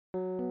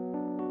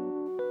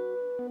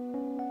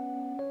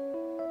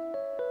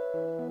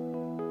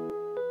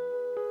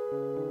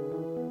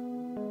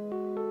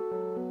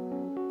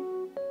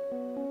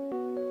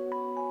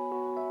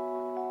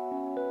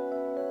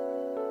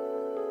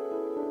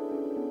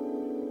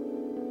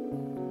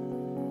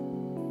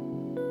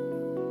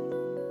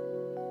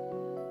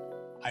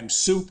I'm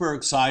super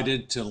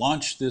excited to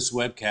launch this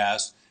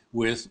webcast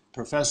with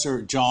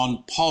Professor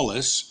John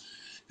Paulos,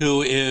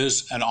 who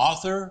is an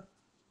author,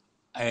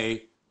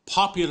 a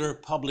popular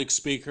public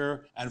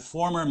speaker, and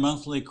former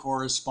monthly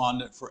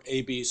correspondent for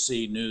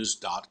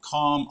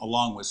abcnews.com,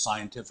 along with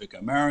Scientific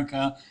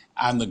America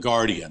and The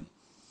Guardian.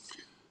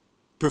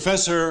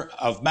 Professor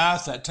of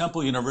math at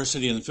Temple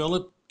University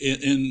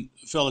in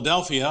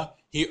Philadelphia,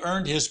 he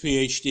earned his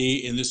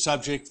PhD in the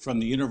subject from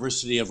the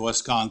University of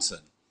Wisconsin.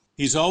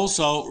 He's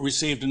also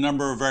received a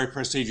number of very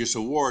prestigious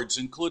awards,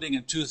 including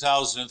in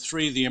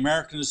 2003, the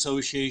American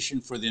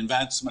Association for the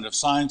Advancement of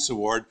Science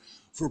Award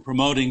for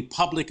promoting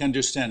public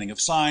understanding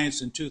of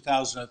science. In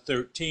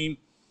 2013,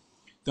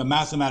 the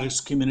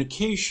Mathematics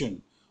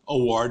Communication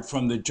Award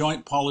from the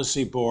Joint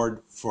Policy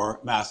Board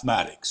for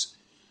Mathematics.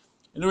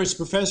 In other words,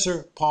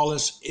 Professor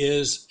Paulos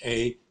is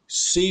a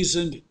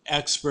seasoned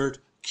expert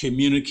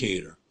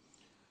communicator.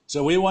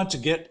 So we want to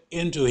get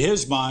into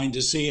his mind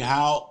to see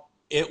how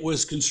it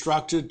was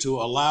constructed to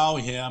allow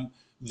him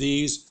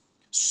these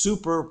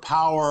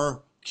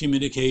superpower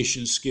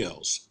communication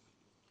skills.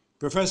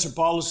 Professor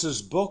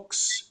Paulos's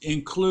books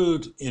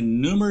include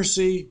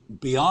Innumeracy,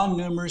 Beyond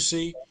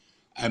Numeracy,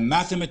 A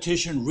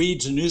Mathematician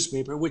Reads a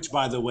Newspaper, which,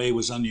 by the way,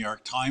 was on the New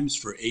York Times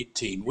for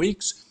 18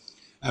 weeks.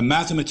 A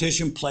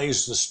Mathematician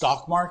Plays the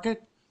Stock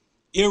Market,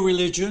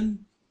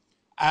 Irreligion,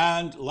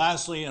 and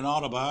lastly, an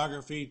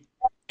autobiography,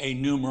 A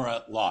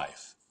Numeral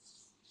Life.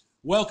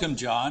 Welcome,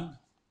 John.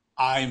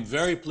 I'm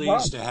very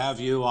pleased to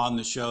have you on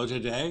the show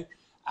today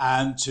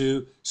and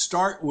to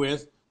start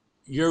with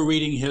your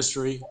reading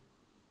history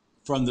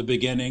from the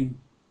beginning,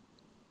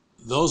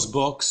 those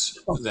books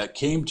that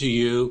came to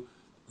you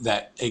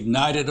that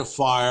ignited a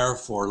fire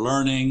for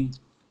learning,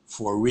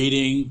 for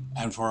reading,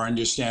 and for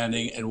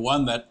understanding, and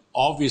one that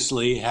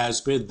obviously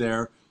has been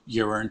there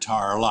your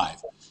entire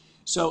life.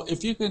 So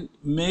if you can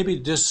maybe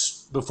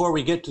just, before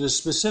we get to the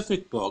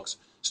specific books,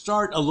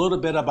 start a little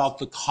bit about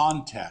the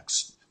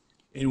context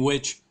in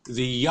which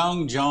the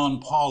young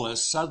John Paulos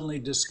suddenly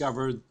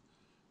discovered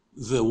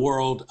the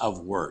world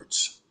of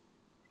words.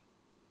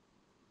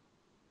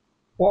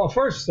 Well,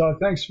 first,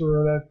 thanks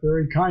for that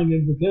very kind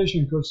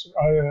invitation,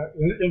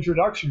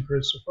 introduction,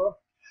 Christopher.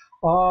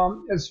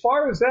 As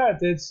far as that,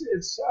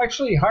 it's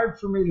actually hard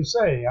for me to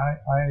say.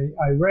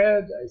 I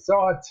read, I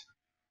thought,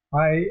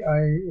 I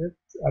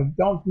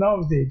don't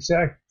know the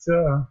exact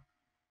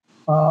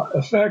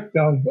effect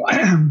of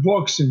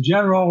books in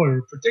general or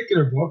a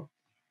particular book.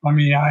 I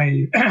mean,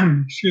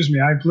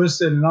 I've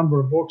listed a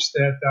number of books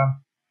that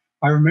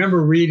I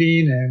remember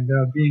reading and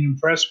being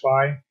impressed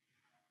by.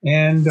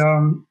 And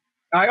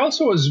I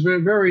also was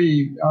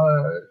very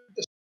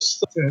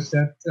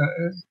that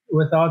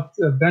without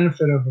the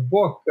benefit of a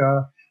book,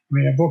 a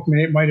book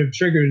might have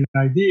triggered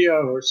an idea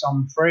or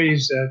some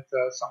phrase that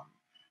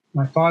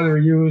my father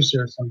used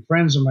or some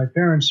friends of my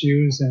parents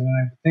used, and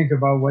I think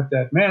about what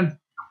that meant.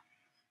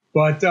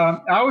 But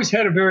I always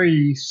had a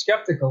very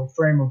skeptical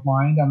frame of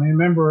mind. I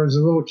remember as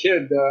a little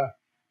kid,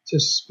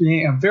 just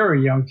being a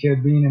very young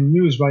kid, being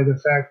amused by the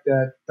fact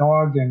that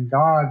dog and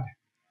God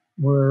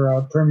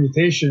were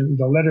permutation.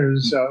 The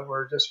letters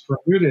were just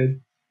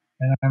permuted.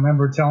 And I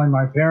remember telling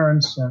my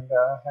parents, and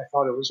I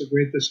thought it was a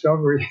great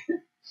discovery.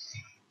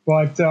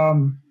 But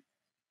in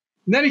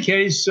any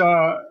case,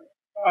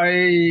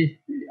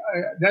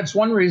 that's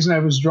one reason I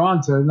was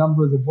drawn to a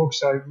number of the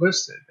books I've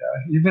listed.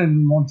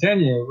 Even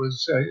Montaigne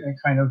was a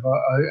kind of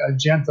a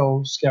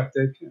gentle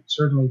skeptic, and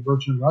certainly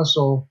Bertrand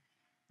Russell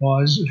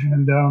was.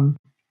 And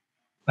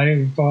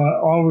I've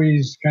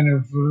always kind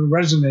of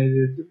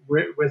resonated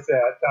with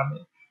that.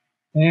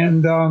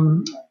 And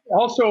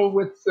also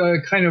with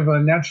kind of a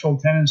natural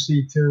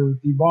tendency to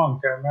debunk.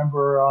 I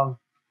remember,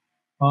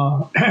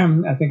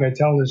 I think I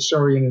tell this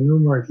story in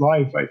Enumerate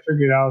Life. I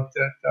figured out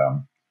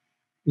that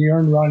the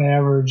earned run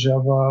average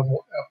of a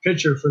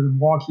pitcher for the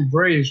Milwaukee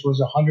Braves was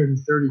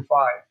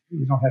 135.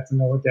 You don't have to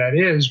know what that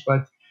is,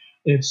 but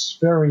it's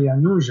very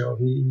unusual.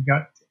 He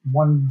got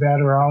one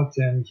batter out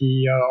and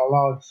he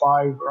allowed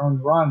 5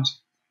 earned runs.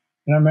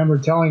 And I remember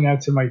telling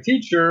that to my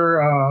teacher,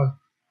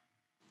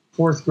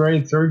 fourth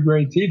grade, third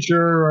grade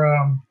teacher,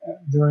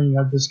 during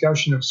a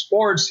discussion of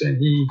sports. And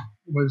he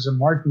was a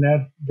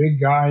martinet, big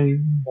guy,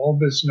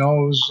 bulbous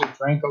nose,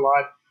 drank a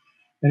lot.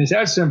 And he said,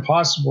 that's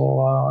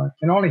impossible.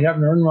 Can only have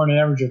an earned run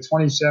average of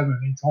 27.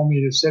 He told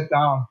me to sit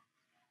down.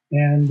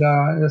 And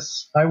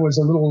I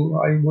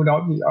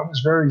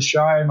was very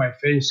shy. My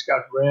face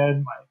got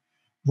red. My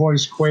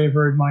voice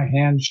quavered. My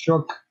hands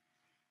shook.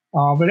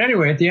 But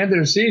anyway, at the end of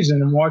the season,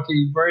 the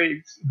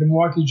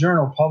Milwaukee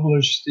Journal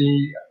published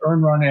the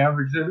earned run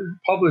average,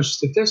 published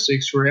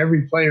statistics for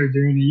every player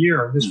during the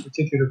year. This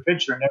particular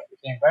pitcher never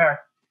came back.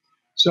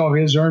 So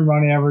his earned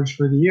run average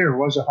for the year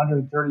was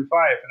 135. And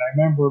I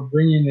remember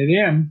bringing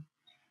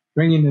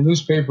the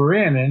newspaper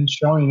in and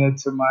showing it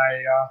to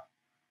my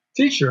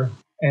teacher.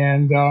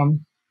 And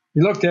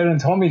he looked at it and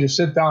told me to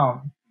sit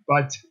down.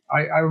 But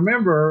I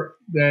remember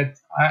that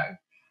I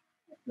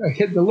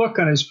hit the look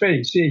on his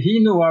face. He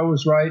knew I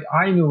was right.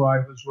 I knew I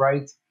was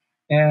right.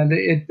 And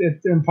it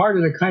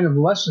imparted a kind of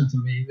lesson to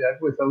me that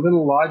with a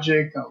little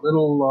logic, a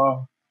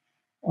little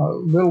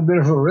bit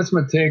of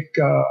arithmetic,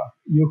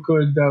 you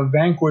could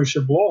vanquish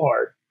a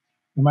blowhard,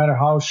 no matter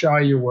how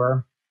shy you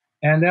were.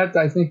 And that,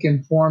 I think,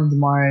 informed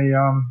my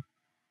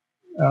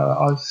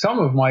some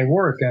of my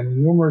work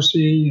and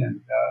Numeracy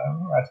and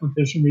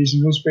Mathematician reads a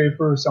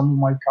newspaper, some of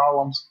my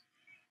columns.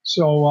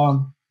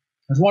 So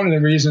that's one of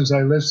the reasons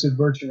I listed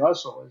Bertrand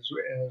Russell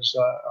as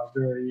a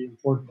very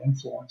important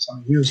influence. I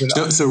mean, he was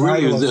so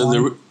really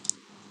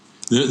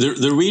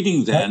the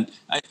reading then,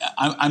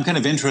 I'm kind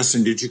of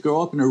interested. Did you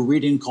grow up in a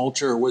reading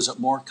culture, or was it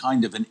more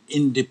kind of an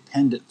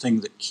independent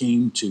thing that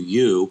came to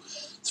you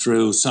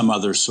through some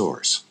other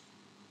source?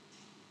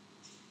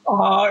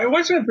 It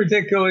wasn't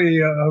particularly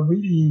a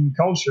reading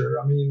culture.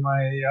 I mean,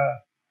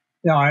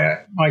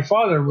 my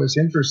father was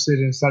interested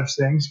in such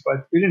things,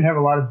 but we didn't have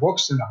a lot of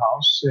books in the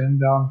house.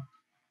 And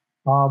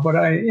but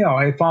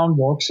I found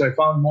books. I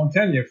found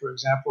Montaigne, for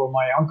example, at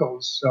my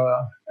uncle's,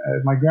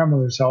 at my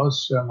grandmother's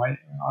house, on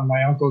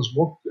my uncle's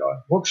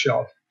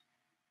bookshelf.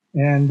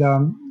 And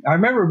I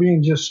remember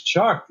being just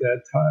shocked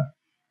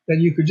that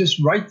you could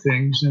just write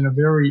things in a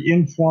very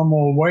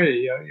informal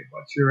way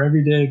about your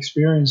everyday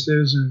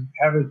experiences and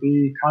have it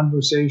be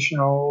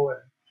conversational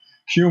and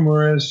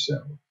humorous,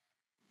 and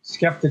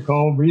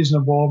skeptical,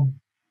 reasonable,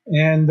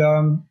 and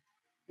I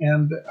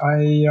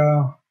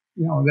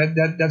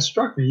that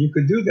struck me. You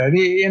could do that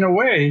in a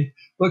way.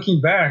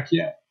 Looking back,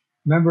 yeah.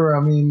 Remember, I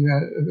mean,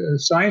 a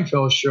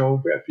Seinfeld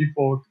show,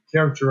 people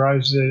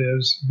characterized it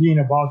as being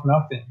about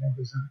nothing.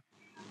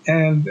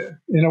 And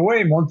in a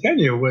way,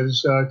 Montaigne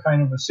was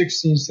kind of a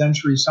 16th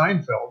century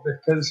Seinfeld,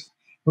 because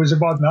it was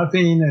about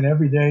nothing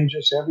and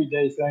just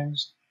everyday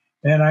things.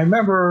 And I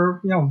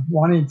remember,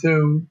 wanting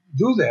to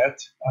do that.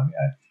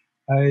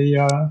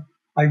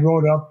 I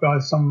wrote up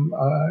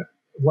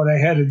what I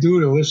had to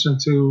do to listen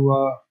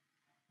to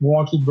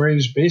Milwaukee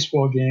Braves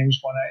baseball games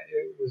when I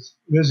was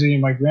visiting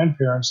my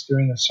grandparents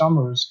during the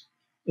summers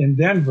in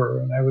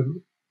Denver, and I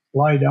would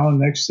lie down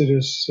next to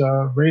this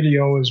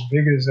radio as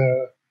big as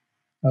a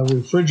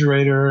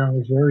refrigerator, and it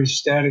was very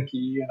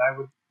staticky, and I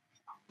would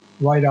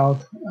write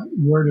out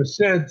where to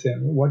sit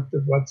and what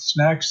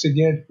snacks to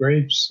get,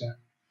 grapes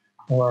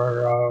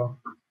or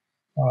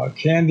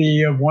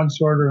candy of one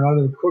sort or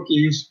another,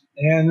 cookies,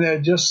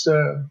 and just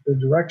the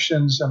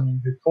directions. I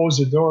mean, to close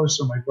the door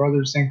so my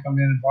brothers didn't come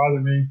in and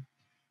bother me.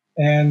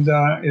 And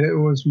it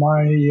was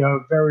my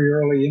very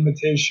early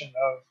imitation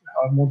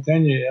of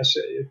Montaigne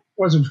essay. It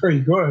wasn't very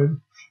good,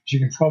 as you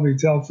can probably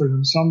tell from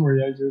the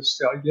summary I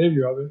just gave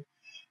you of it.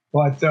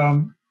 But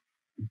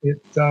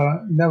it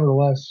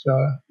nevertheless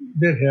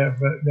did have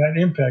that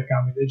impact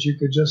on me, that you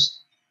could just,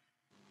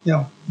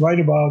 write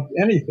about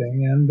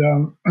anything. And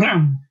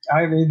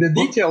I mean, the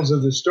details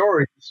of the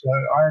stories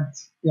aren't,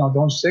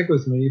 don't stick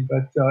with me,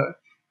 but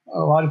a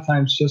lot of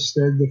times just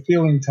the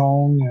feeling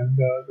tone and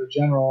the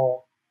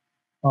general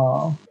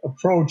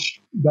approach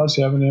does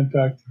have an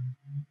impact.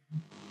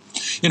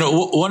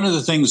 One of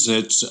the things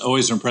that's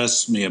always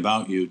impressed me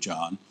about you,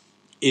 John,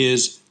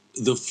 is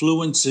the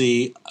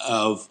fluency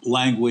of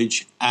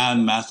language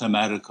and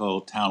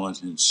mathematical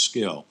talent and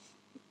skill.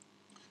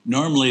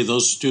 Normally,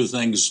 those two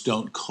things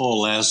don't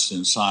coalesce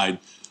inside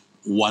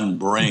one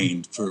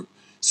brain. For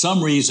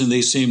some reason,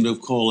 they seem to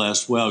have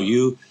coalesced well.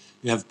 You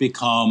have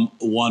become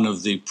one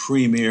of the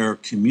premier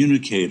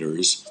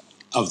communicators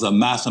of the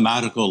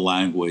mathematical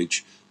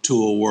language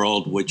to a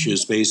world which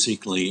is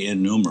basically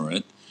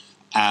innumerate,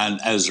 and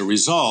as a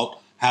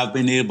result, have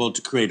been able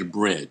to create a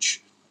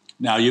bridge.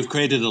 Now, you've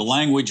created a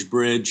language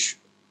bridge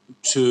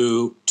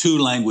to two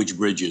language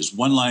bridges.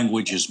 One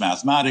language is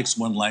mathematics,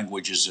 one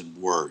language is in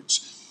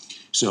words.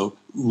 So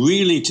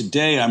really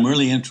today, I'm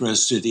really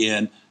interested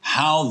in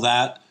how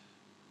that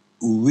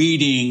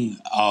reading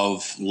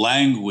of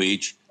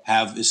language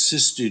have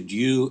assisted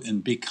you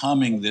in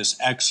becoming this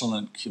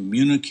excellent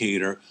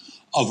communicator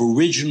of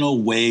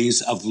original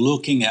ways of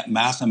looking at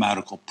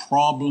mathematical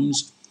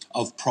problems,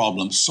 of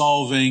problem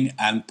solving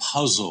and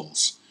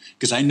puzzles.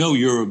 Because I know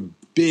you're a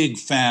big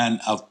fan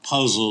of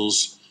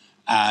puzzles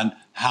and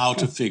how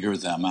to figure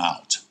them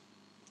out.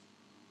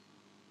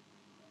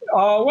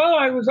 Well,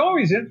 I was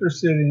always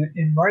interested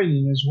in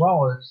writing as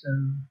well as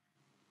in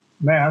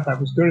math. I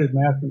was good at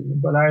math,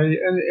 but I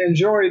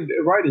enjoyed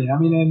writing. I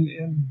mean,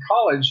 in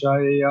college,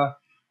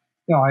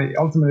 I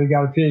ultimately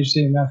got a PhD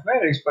in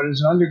mathematics, but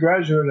as an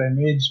undergraduate, I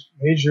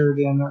majored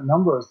in a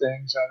number of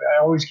things.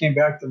 I always came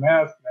back to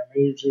math. I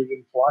majored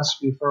in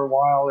philosophy for a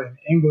while, in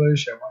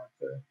English. I wanted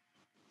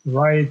to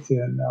write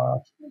in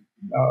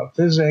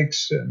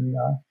physics,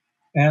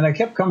 and I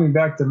kept coming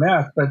back to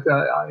math, but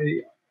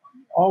I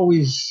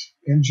always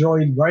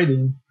enjoyed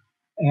writing,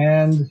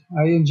 and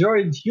I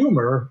enjoyed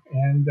humor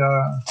and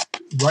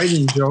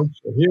writing jokes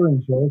or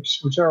hearing jokes,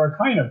 which are a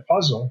kind of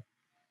puzzle.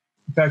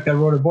 In fact, I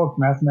wrote a book,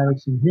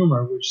 Mathematics and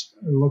Humor, which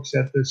looks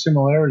at the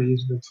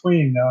similarities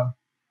between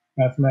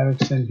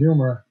mathematics and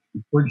humor,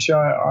 which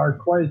are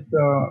quite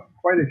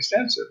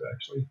extensive,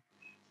 actually.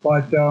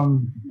 But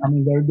I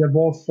mean, they're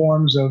both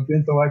forms of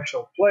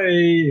intellectual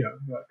play,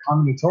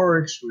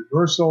 combinatorics,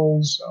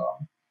 reversals,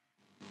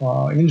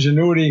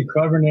 Ingenuity,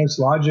 cleverness,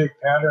 logic,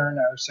 pattern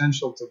are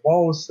essential to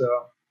both.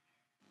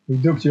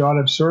 Reductio ad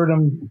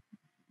absurdum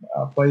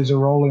plays a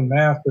role in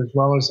math as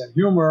well as in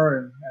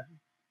humor,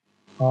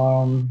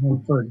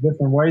 and for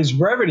different ways.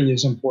 Brevity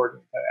is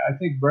important. I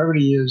think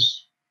brevity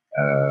is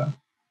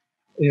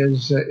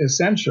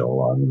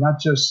essential. I mean, not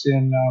just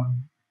in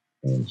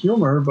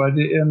humor, but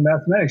in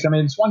mathematics. I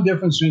mean, it's one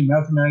difference between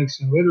mathematics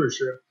and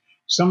literature.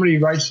 Somebody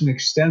writes an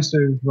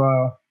extensive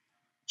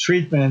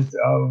treatment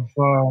of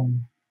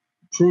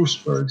Proust,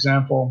 for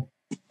example,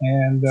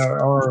 and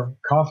or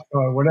Kafka,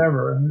 or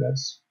whatever.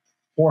 That's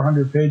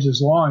 400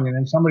 pages long, and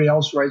then somebody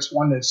else writes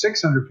one that's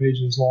 600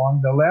 pages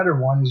long. The latter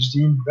one is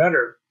deemed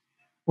better.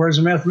 Whereas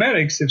in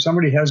mathematics, if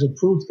somebody has a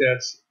proof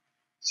that's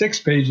 6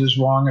 pages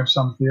long of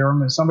some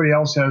theorem, and somebody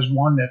else has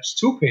one that's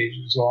 2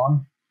 pages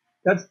long,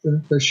 that's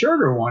the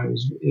shorter one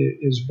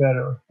is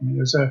better. I mean,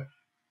 there's a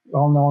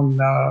well-known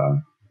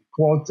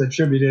quote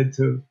attributed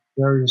to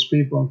various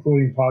people,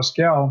 including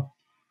Pascal,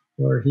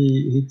 where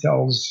he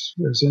tells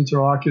his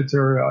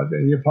interlocutor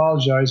that he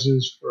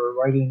apologizes for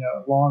writing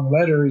a long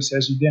letter. He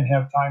says he didn't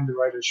have time to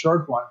write a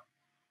short one.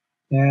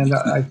 And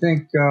I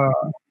think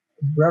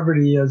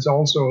brevity has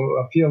also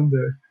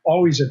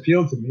always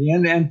appealed to me.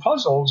 And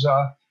puzzles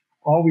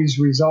always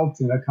result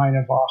in a kind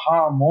of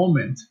aha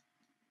moment.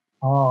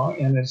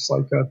 And it's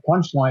like a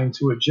punchline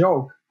to a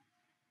joke.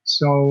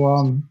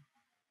 So,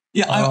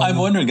 I'm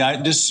wondering,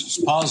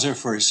 just pause there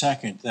for a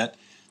second, that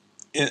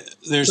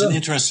there's an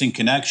interesting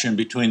connection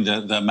between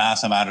the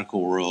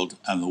mathematical world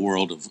and the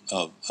world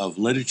of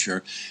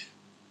literature.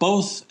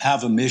 Both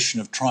have a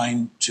mission of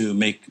trying to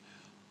make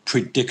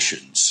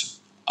predictions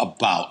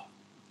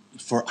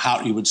for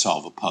how you would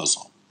solve a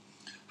puzzle,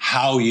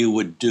 how you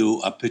would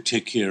do a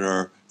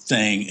particular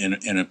thing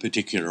in a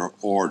particular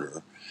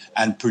order,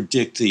 and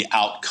predict the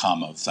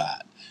outcome of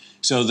that.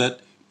 So that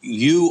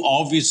you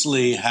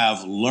obviously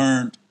have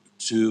learned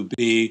to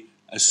be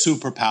a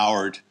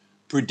superpowered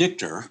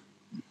predictor.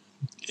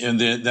 And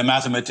the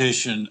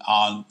mathematician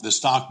on the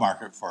stock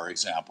market, for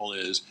example,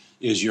 is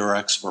your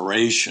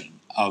exploration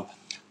of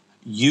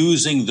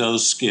using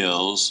those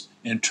skills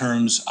in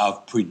terms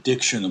of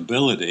prediction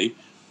ability.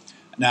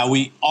 Now,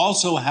 we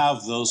also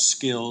have those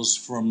skills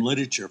from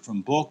literature,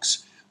 from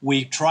books.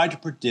 We try to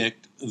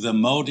predict the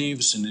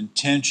motives and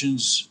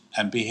intentions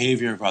and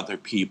behavior of other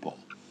people.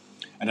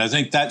 And I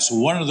think that's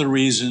one of the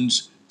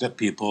reasons that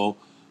people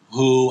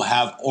who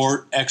have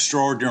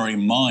extraordinary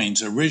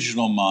minds,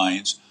 original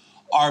minds,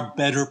 are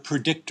better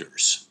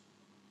predictors.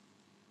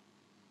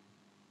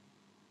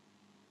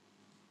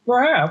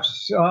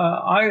 Perhaps.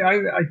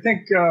 I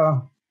think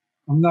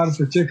I'm not a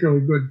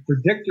particularly good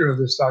predictor of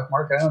the stock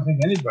market. I don't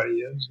think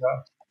anybody is.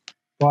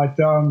 But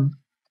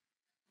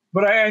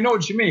I know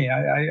what you mean.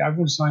 I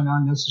wouldn't sign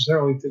on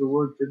necessarily to the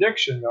word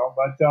prediction, though.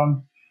 But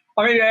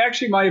I mean,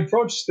 actually, my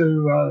approach to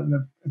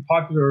the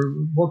popular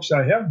books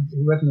I have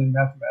written in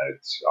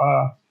mathematics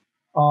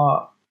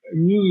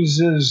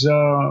uses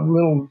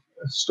little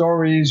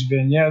stories,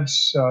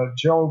 vignettes,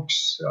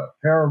 jokes,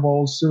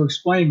 parables to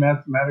explain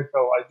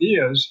mathematical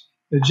ideas,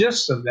 the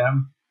gist of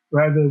them,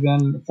 rather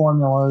than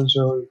formulas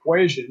or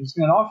equations.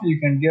 And often you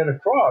can get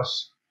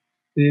across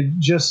the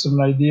gist of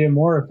an idea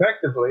more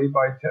effectively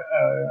by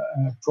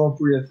an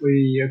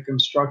appropriately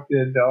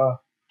constructed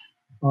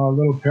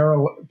little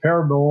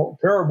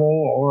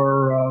parable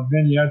or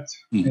vignette.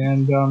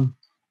 And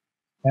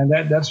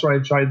that's what I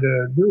tried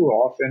to do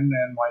often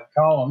in my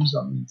columns.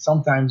 I mean,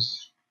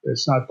 sometimes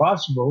it's not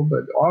possible,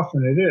 but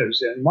often it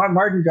is. And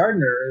Martin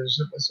Gardner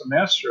was a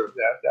master of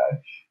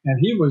that. And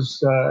he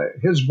was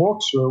his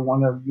books were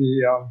one of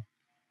the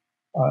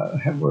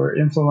were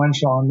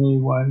influential on me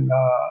when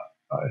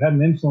had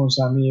an influence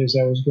on me as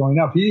I was growing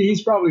up.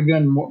 He's probably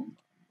been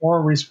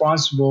more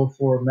responsible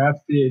for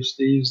math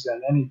PhDs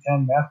than any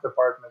 10 math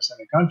departments in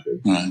the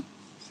country. Right.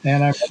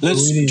 And I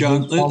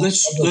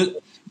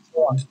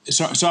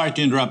sorry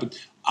to interrupt, but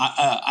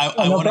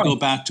I want to go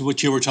back to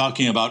what you were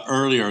talking about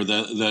earlier,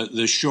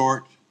 the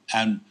short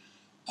and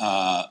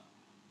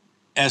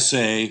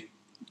essay,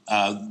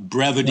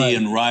 brevity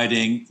in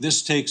writing.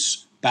 This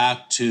takes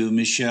back to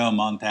Michel de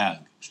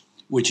Montaigne,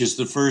 which is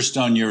the first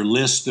on your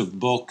list of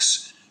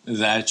books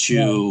that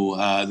you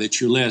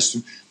list.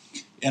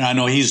 And I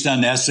know he's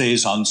done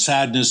essays on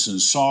sadness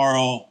and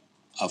sorrow,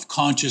 of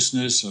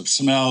consciousness, of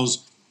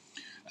smells.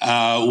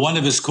 One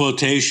of his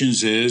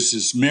quotations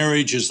is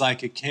marriage is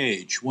like a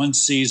cage. One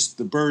sees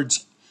the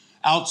birds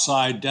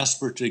outside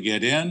desperate to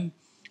get in,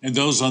 and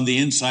those on the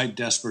inside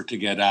desperate to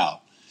get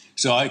out.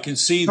 So I can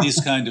see these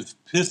kind of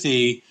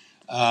pithy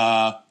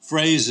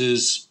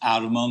phrases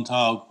out of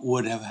Montaigne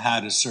would have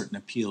had a certain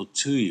appeal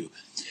to you.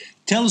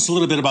 Tell us a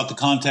little bit about the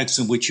context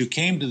in which you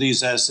came to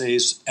these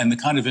essays and the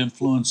kind of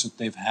influence that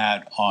they've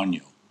had on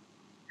you.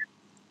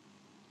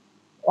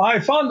 Well, I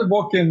found the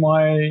book in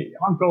my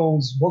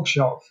uncle's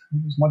bookshelf. He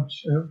was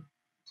much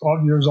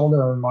 12 years older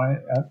than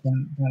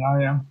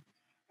I am.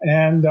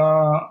 And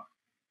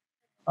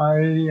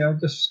I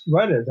just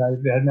read it. I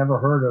had never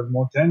heard of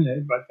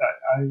Montaigne, but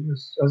I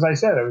was, as I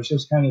said, I was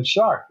just kind of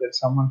shocked that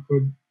someone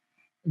could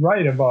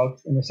write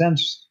about, in a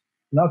sense,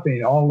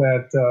 nothing all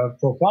that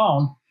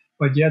profound,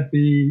 but yet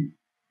be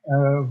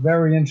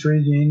very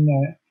intriguing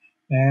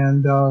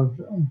and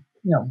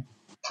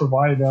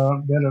provide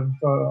a bit of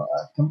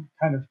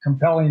kind of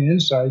compelling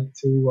insight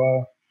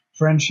to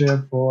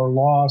friendship or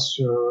loss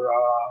or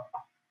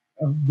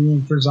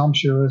being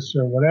presumptuous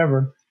or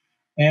whatever.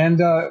 And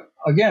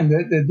again,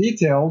 the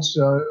details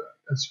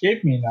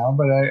escape me now,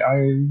 but I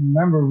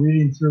remember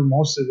reading through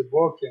most of the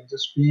book and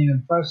just being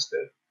impressed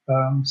that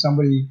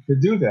somebody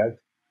could do that.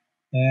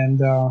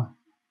 And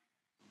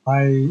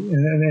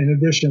in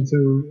addition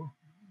to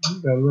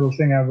the little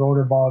thing I wrote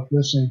about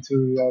listening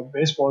to a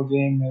baseball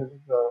game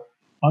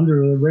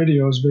under the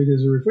radio as big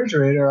as a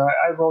refrigerator,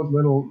 I wrote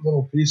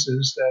little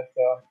pieces that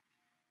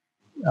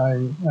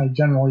I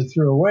generally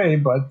threw away,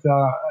 but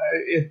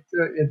it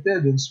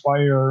did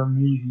inspire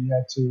me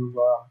to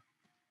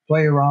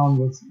play around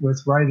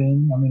with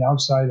writing. I mean,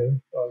 outside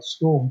of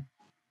school,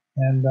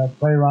 and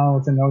play around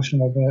with the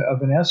notion of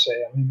an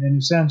essay. I mean, in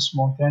a sense,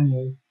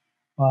 Montaigne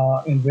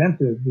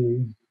invented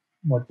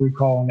what we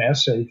call an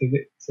essay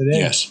today.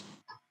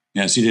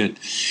 Yes, he did.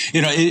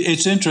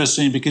 It's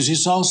interesting because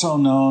he's also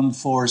known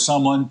for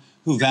someone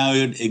who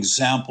valued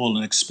example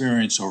and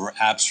experience over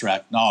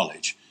abstract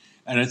knowledge.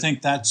 And I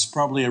think that's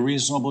probably a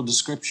reasonable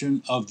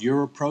description of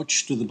your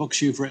approach to the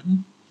books you've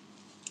written.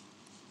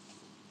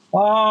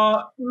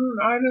 I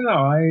don't know.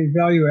 I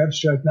value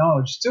abstract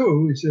knowledge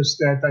too. It's just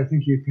that I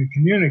think you can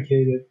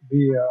communicate it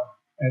via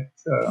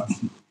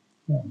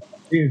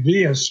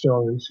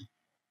stories.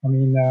 I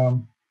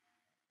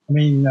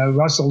mean,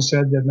 Russell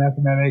said that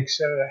mathematics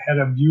had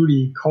a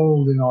beauty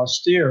cold and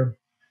austere.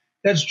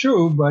 That's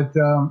true, but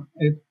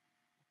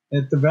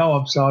it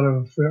develops out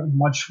of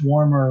much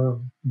warmer,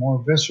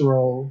 more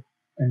visceral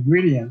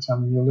ingredients. I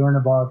mean, you learn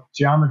about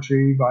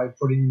geometry by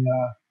putting,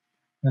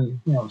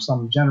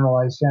 some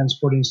generalized sense,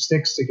 putting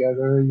sticks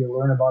together. You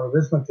learn about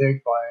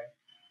arithmetic by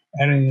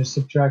adding and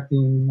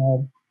subtracting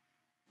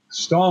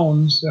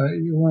stones.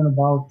 You learn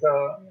about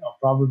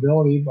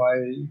probability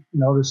by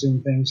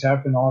noticing things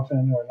happen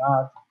often or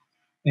not.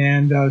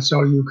 And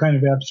so you kind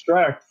of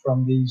abstract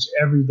from these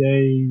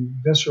everyday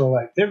visceral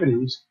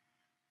activities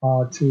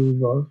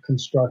to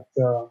construct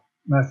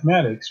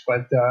mathematics.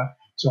 But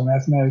so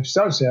mathematics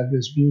does have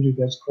this beauty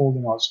that's cold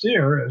and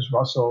austere, as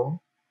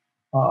Russell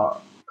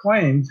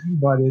claimed,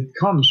 but it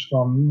comes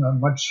from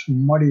much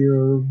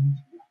muddier,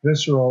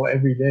 visceral,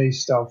 everyday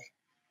stuff,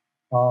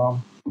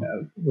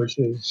 which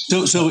is...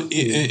 So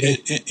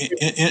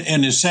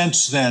in a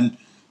sense, then,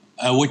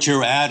 what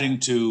you're adding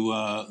to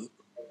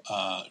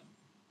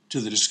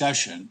the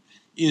discussion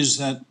is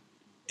that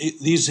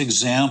these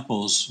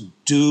examples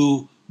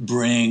do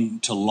bring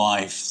to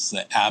life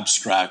the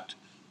abstract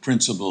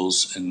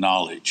principles and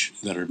knowledge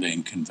that are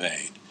being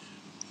conveyed.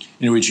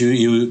 In which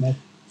you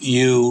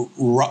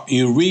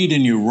read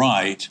and you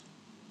write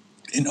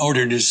in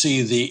order to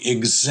see the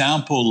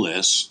example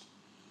list,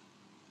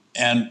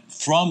 and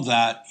from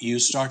that you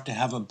start to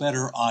have a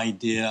better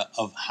idea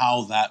of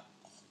how that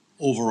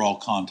overall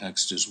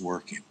context is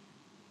working.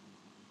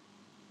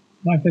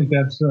 I think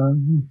that's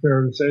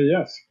fair to say,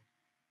 yes.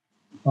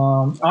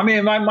 I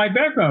mean, my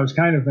background is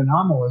kind of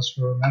anomalous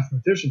for a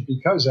mathematician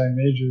because I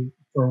majored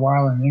for a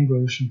while in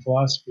English and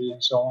philosophy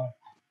and so on.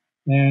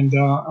 And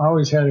I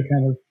always had a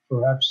kind of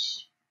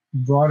perhaps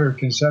broader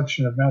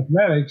conception of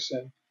mathematics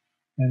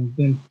and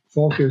didn't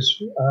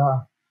focus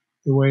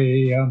the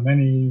way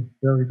many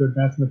very good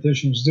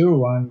mathematicians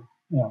do on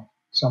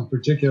some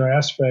particular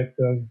aspect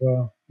of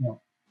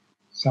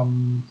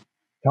some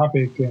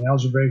topic in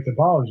algebraic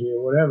topology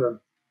or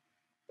whatever.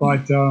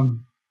 But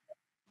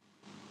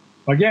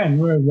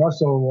again,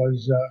 Russell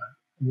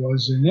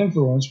was an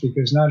influence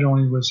because not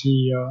only was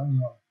he a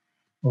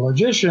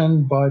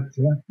logician, but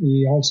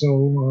he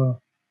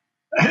also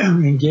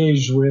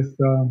engaged with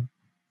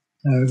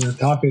the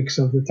topics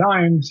of the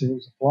times. He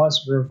was a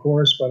philosopher, of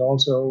course, but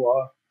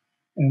also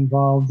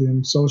involved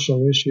in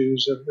social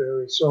issues of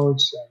various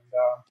sorts, and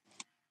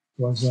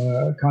was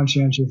a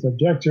conscientious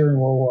objector in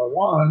World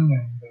War I,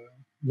 and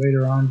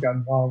later on got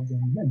involved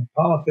in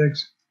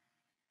politics.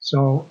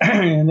 So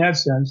in that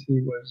sense, he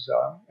was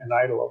an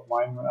idol of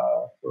mine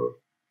for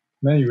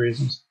many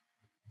reasons.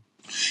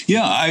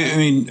 Yeah, I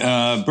mean,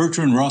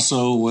 Bertrand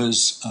Russell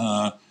was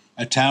a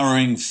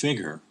towering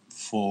figure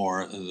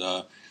for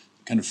the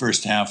kind of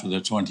first half of the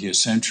 20th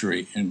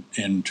century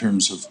in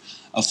terms of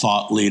a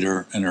thought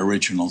leader, an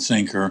original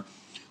thinker,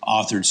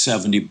 authored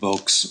 70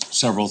 books,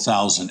 several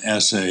thousand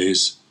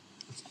essays,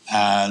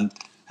 and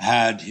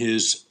had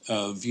his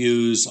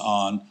views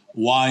on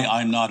why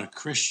I'm not a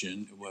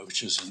Christian,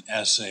 which is an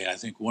essay. I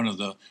think one of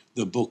the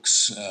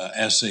book's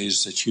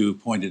essays that you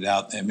pointed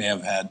out that may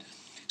have had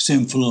some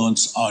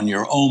influence on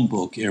your own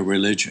book,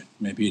 Irreligion.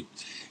 Maybe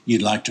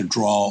you'd like to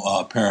draw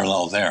a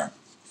parallel there.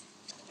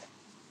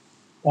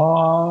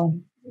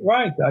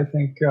 Right. I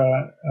think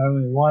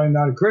why I'm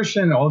not a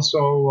Christian.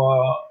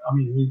 Also,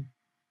 he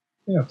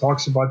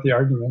talks about the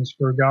arguments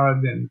for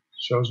God and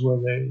shows where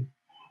they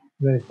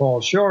fall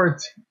short,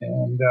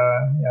 and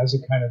has a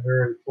kind of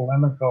very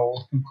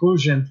polemical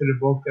conclusion to the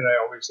book that I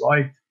always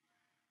liked.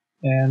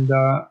 And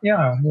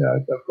yeah,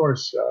 of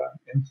course,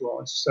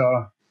 influenced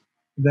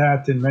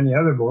that and many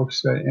other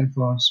books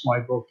influenced my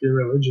book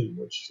Irreligion,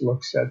 which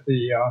looks at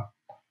the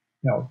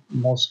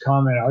most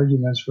common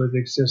arguments for the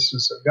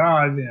existence of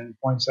God and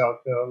points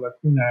out the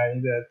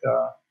lacunae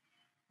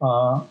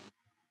that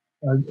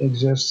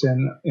exists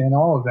in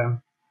all of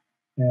them.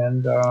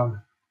 And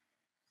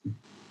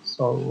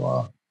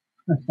so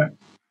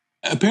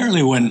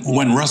Apparently,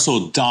 when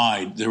Russell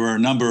died, there were a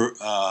number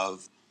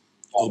of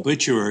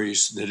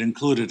obituaries that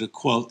included a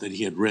quote that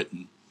he had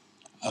written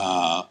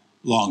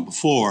long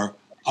before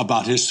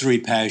about his three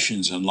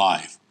passions in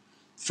life.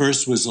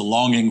 First was the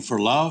longing for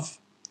love.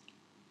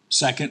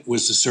 Second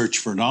was the search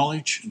for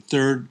knowledge. And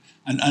third,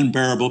 an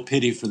unbearable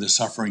pity for the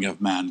suffering of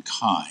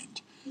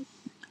mankind.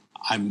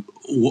 I'm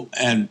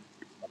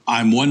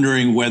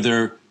wondering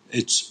whether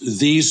it's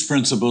these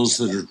principles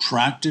that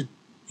attracted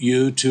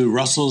you to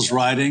Russell's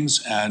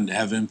writings and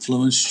have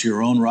influenced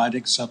your own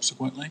writing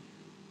subsequently?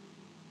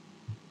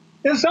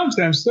 in some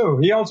sense too.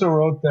 He also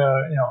wrote,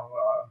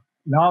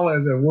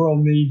 knowledge. The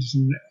world needs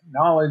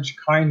knowledge,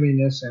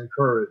 kindliness, and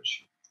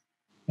courage.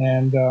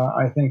 And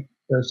I think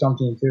there's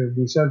something to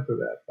be said for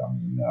that. I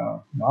mean,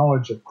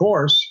 knowledge, of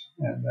course,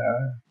 and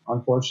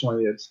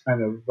unfortunately, it's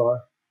kind of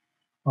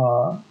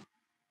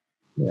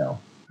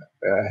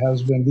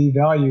has been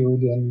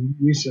devalued in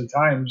recent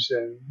times,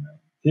 and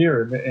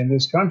here in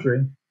this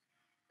country,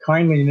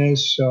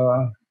 kindliness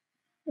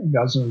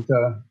doesn't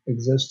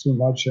exist too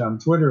much on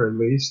Twitter, at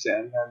least,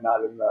 and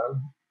not in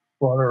the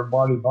broader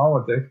body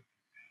politic.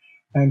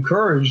 And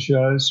courage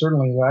is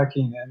certainly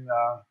lacking in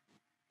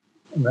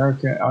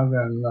America,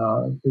 than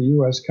the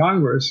U.S.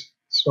 Congress.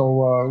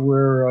 So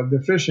we're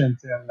deficient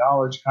in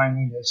knowledge,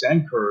 kindliness,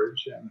 and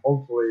courage, and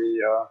hopefully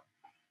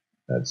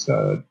that's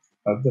a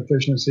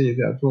deficiency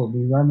that will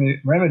be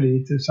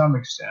remedied to some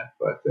extent,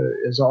 but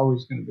is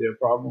always going to be a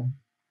problem.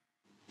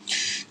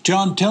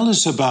 John, tell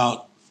us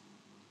about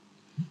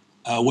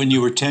when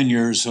you were 10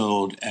 years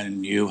old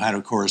and you had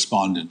a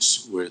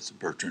correspondence with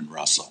Bertrand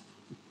Russell.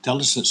 Tell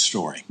us that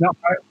story. No,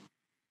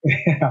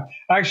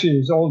 actually,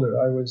 it's older.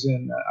 I was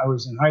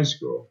in high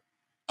school.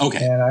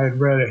 Okay. And I had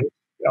read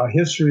a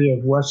history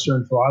of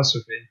Western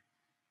philosophy,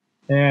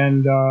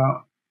 and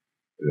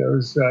there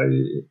was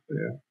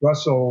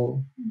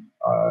Russell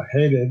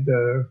hated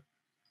the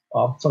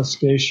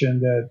obfuscation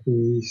that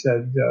he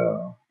said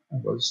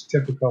was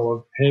typical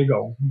of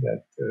Hegel,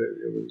 that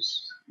it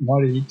was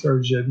muddy,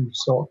 turgid, and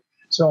so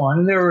on.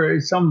 And there were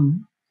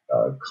some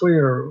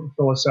clear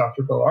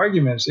philosophical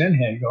arguments in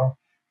Hegel,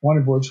 one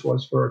of which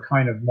was for a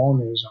kind of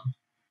monism.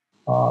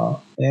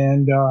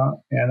 And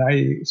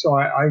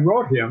I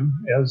wrote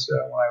him as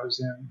when I was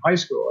in high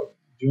school,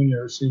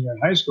 junior or senior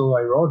in high school.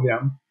 I wrote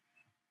him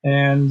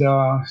and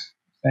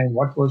saying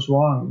what was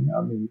wrong.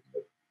 I mean,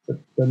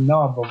 the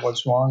nub of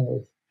what's wrong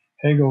with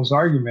Hegel's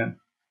argument.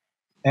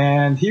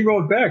 And he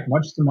wrote back,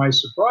 much to my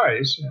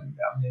surprise. And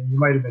I mean, you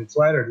might have been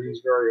flattered. He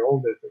was very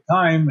old at the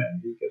time, and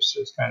he gets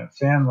this kind of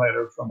fan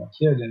letter from a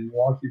kid in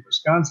Milwaukee,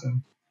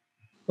 Wisconsin.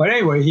 But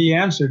anyway, he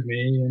answered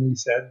me, and he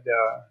said,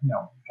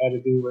 had to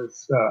do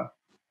with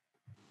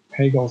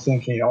Hegel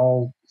thinking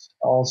all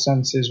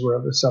senses were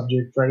of the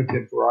subject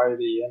predicate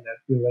variety and that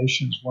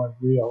relations weren't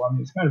real. I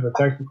mean, it's kind of a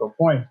technical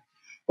point,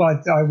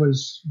 but I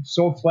was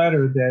so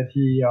flattered that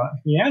he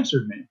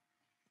answered me.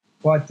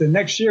 But the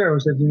next year, I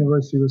was at the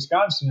University of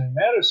Wisconsin in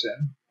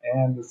Madison,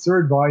 and the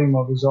third volume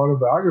of his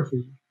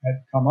autobiography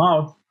had come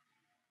out,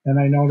 and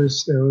I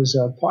noticed there was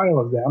a pile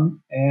of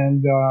them,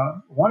 and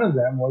one of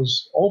them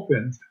was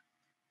opened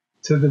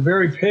to the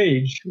very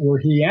page where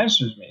he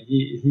answers me.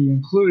 He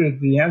included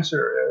the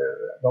answer,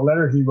 the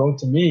letter he wrote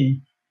to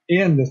me,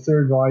 in the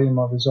third volume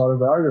of his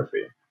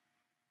autobiography,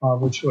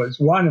 which was,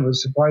 one, it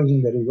was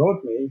surprising that he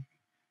wrote me,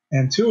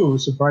 and two,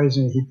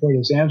 surprising he put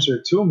his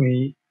answer to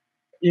me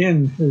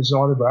in his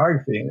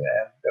autobiography. And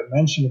the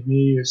mention of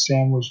me is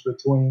sandwiched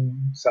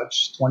between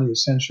such 20th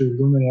century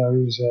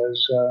luminaries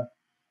as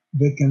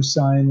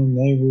Wittgenstein and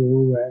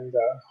Nehru and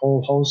a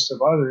whole host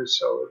of others,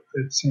 so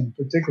it seemed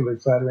particularly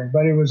flattering.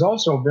 But it was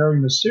also very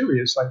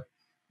mysterious, like,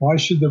 why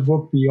should the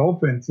book be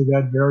open to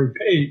that very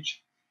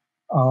page?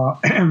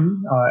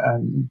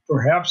 And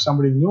perhaps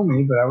somebody knew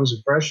me, but I was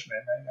a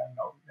freshman. I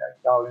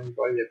doubt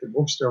anybody at the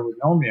bookstore would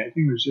know me. I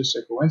think it was just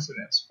a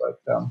coincidence.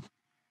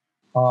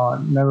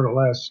 But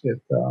nevertheless,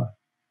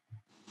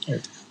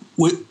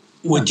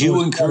 would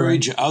you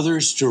encourage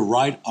others to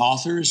write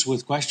authors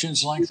with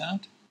questions like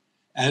that?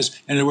 As,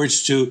 in other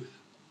words, to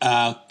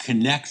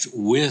connect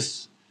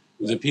with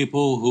the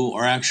people who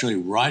are actually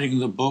writing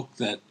the book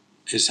that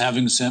is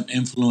having some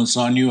influence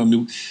on you? I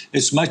mean,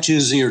 it's much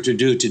easier to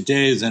do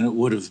today than it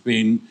would have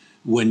been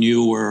when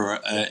you were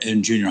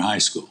in junior high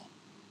school.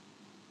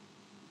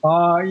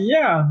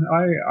 Yeah,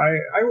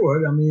 I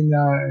would. I mean,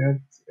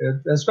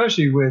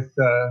 especially with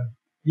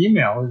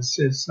email,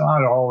 it's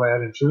not all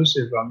that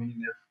intrusive. I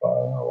mean, if an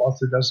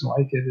author doesn't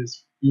like it,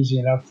 it's easy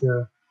enough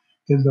to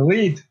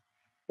delete.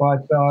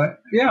 But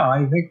yeah,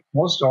 I think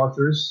most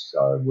authors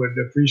would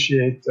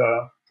appreciate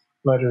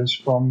letters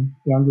from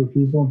younger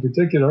people in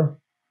particular.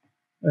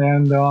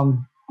 And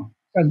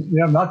And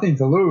you have nothing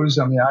to lose.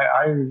 I mean,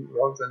 I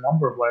wrote a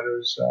number of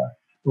letters.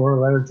 Wrote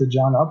a letter to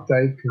John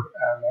Updike.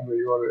 I remember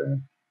he wrote it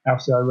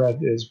after I read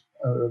his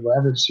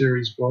Rabbit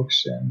series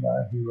books, and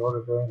he wrote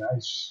a very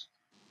nice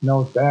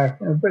note back.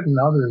 And I've written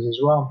others as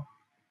well.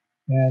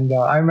 And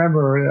I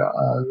remember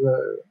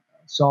the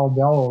Saul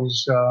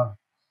Bellow's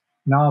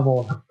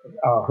novel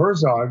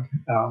Herzog,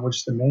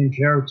 which the main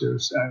character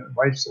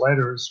writes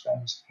letters,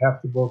 spends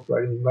half the book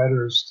writing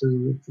letters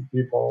to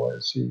people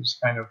as he's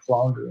kind of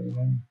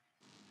floundering.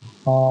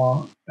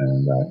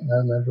 And I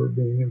remember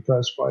being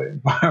impressed by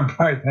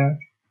that.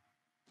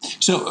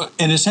 So,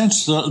 in a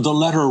sense, the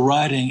letter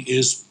writing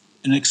is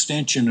an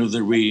extension of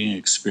the reading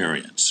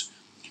experience.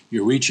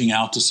 You're reaching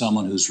out to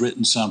someone who's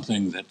written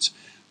something that's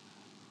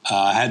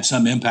had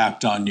some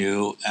impact on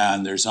you,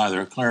 and there's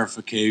either a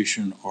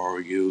clarification or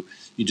you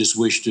just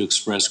wish to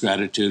express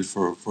gratitude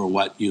for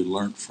what you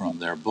learned from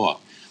their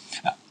book.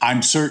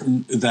 I'm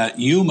certain that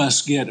you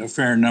must get a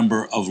fair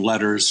number of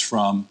letters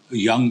from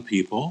young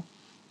people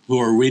who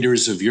are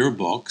readers of your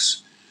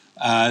books,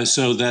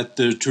 so that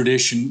the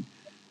tradition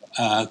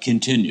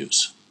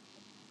continues.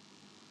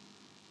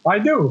 I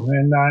do,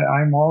 and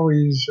I'm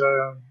always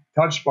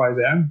touched by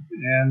them,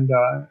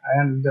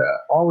 and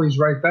always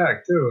write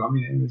back too. I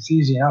mean, it's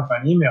easy enough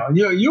on email.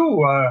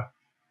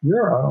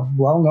 You're a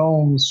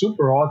well-known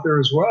super author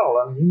as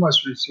well. I mean, you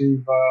must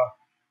receive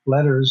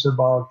letters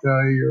about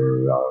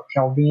your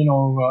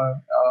Calvino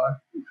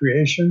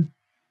creation,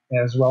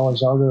 as well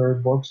as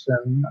other books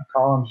and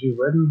columns you've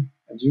written.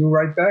 And do you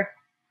write back?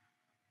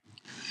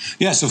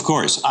 Yes, of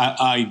course,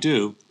 I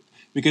do,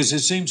 because it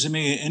seems to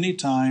me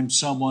anytime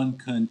someone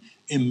can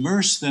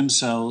immerse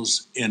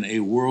themselves in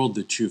a world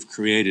that you've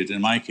created, in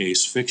my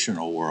case,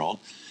 fictional world,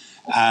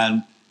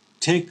 and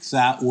take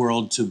that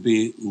world to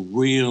be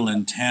real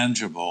and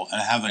tangible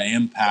and have an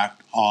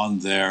impact on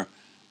their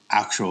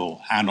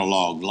actual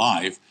analog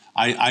life,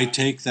 I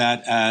take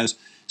that as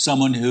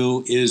someone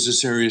who is a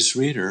serious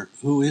reader,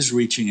 who is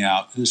reaching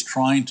out, who's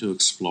trying to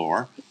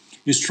explore,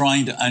 who's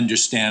trying to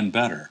understand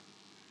better.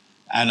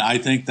 And I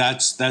think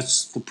that's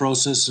the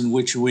process in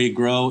which we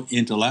grow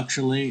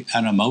intellectually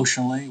and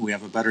emotionally. We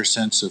have a better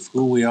sense of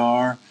who we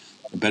are,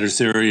 a better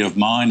theory of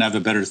mind. I have a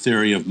better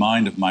theory of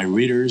mind of my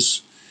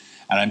readers.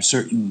 And I'm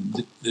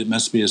certain it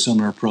must be a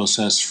similar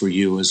process for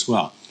you as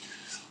well.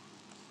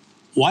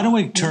 Why don't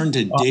we turn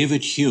to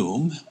David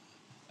Hume,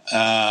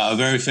 a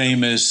very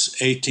famous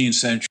 18th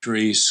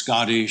century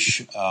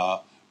Scottish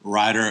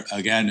writer,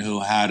 again, who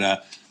had an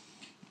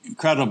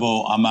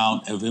incredible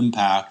amount of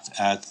impact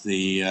at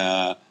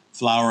the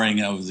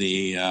flowering of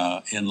the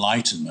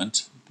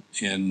Enlightenment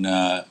in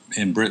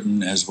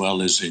Britain as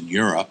well as in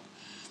Europe.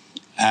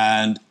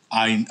 And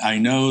I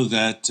know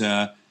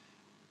that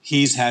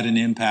he's had an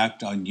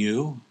impact on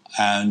you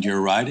and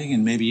your writing,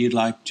 and maybe you'd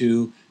like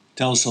to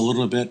tell us a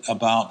little bit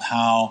about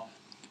how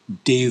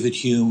David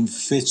Hume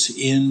fits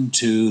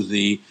into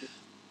the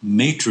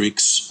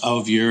matrix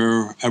of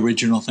your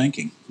original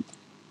thinking.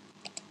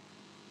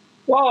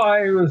 Well,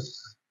 I was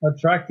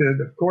attracted,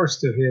 of course,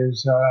 to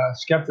his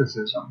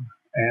skepticism.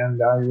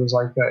 And he was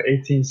like the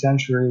 18th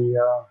century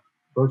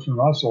Bertrand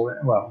Russell,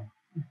 well,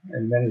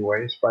 in many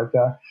ways. But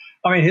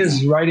I mean,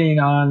 his writing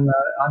on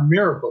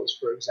miracles,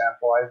 for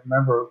example, I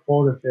remember a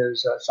quote of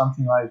his,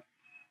 something like,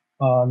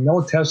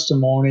 "No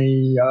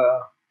testimony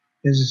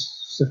is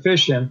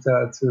sufficient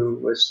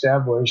to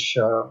establish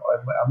a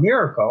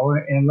miracle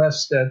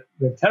unless that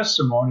the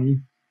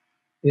testimony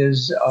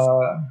is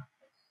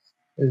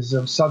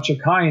of such a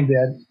kind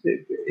that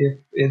if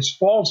its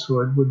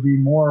falsehood would be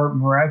more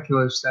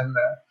miraculous than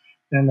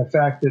the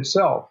fact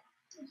itself."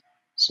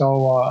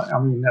 So, I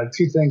mean,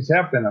 two things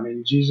happen. I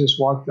mean, Jesus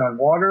walked on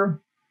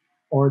water,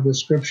 or the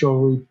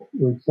scriptural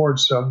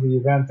reports of the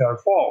event are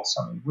false.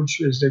 I mean,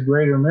 which is the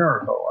greater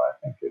miracle? I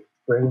think the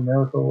greater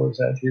miracle is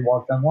that he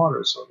walked on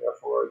water, so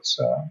therefore it's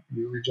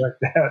you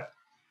reject that.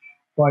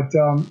 But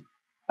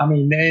I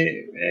mean,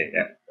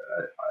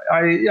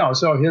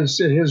 so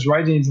his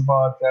writings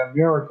about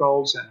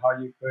miracles and how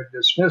you could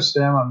dismiss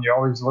them. I mean, you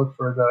always look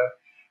for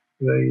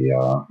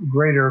the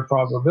greater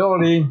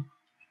probability.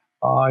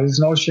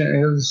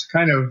 His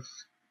kind of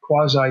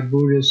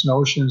quasi-Buddhist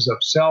notions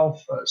of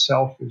self.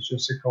 Self is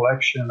just a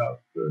collection of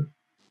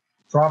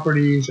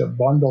properties, a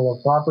bundle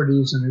of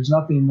properties, and there's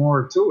nothing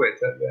more to it.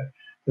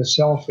 The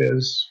self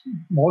is,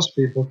 most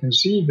people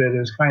conceive it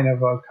as kind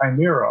of a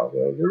chimera.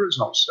 There is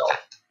no self.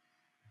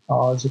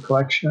 It's a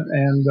collection,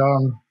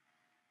 and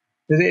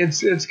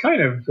it's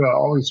kind of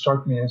always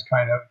struck me as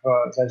kind of,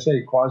 as I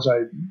say,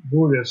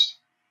 quasi-Buddhist,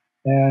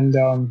 and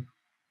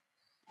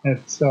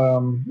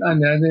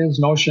and his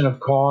notion of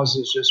cause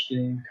is just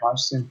being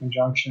constant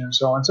conjunction and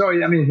so on. So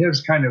I mean, his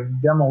kind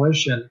of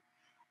demolition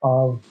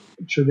of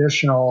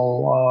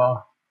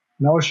traditional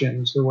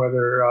notions,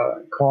 whether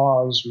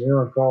cause,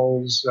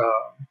 miracles,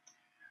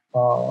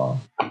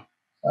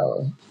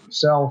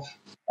 self,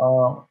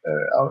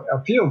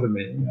 appealed to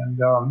me,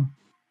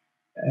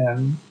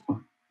 and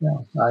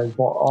I've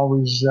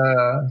always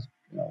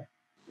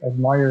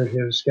admired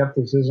his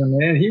skepticism,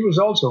 and he was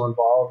also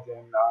involved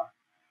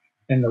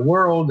in the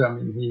world. I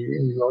mean,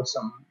 he wrote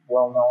some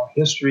well-known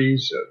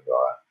histories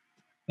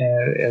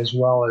as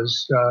well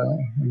as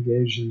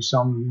engaged in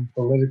some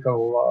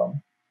political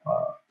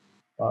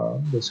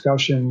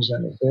discussions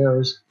and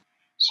affairs.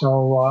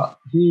 So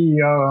he,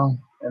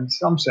 in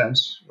some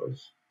sense,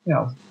 was,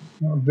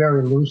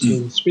 very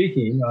loosely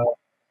speaking,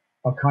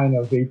 a kind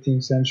of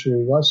 18th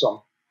century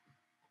Russell.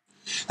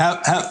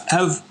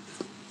 Have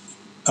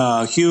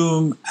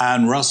Hume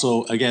and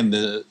Russell,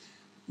 again,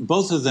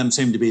 both of them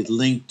seem to be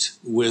linked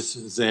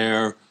with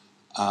their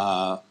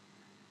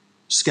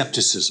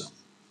skepticism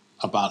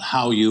about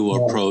how you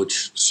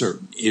approach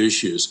certain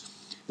issues,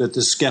 that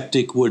the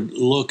skeptic would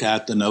look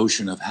at the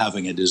notion of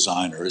having a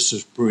designer, a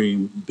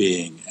supreme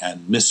being,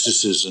 and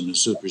mysticism and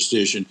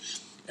superstition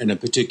in a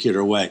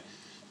particular way.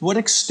 To what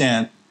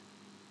extent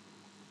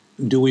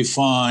do we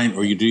find,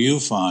 or do you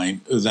find,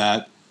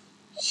 that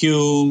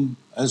Hume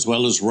as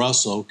well as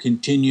Russell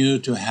continue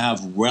to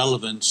have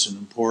relevance and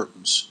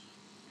importance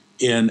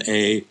in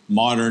a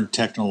modern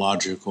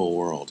technological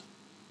world,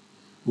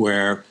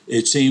 where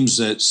it seems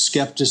that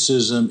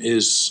skepticism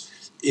is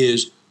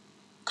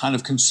kind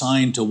of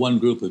consigned to one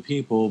group of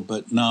people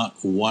but not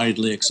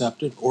widely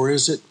accepted? Or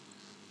is it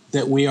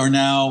that we are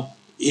now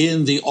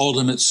in the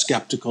ultimate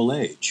skeptical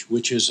age?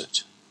 Which is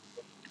it?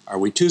 Are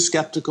we too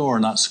skeptical or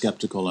not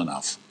skeptical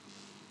enough?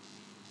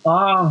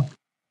 I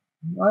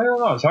don't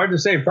know. It's hard to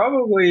say.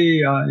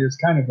 Probably it's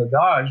kind of a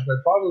dodge,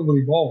 but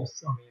probably both.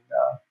 I mean,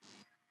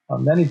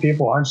 many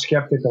people aren't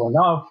skeptical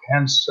enough,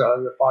 hence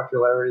the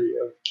popularity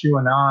of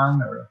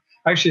QAnon. Or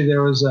actually,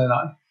 there was an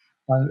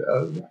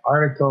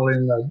article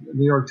in the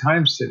New York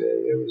Times today.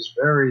 It was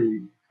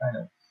very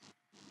kind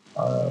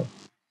of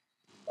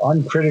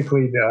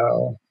uncritically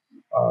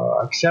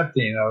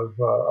accepting of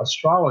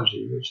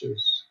astrology, which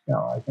is,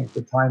 I think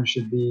the Times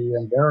should be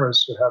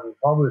embarrassed for having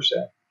published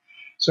that.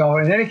 So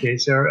in any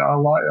case, there's a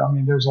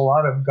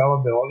lot of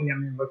gullibility. I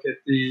mean, look at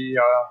the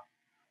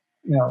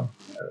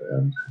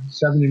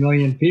 70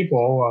 million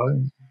people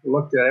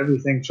looked at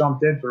everything Trump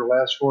did for the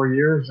last 4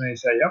 years, and they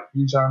say, "Yep,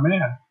 he's our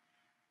man."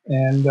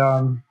 And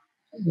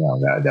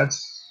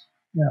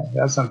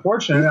that's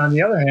unfortunate. On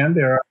the other hand,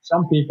 there are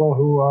some people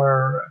who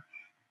are,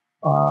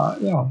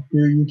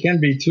 you can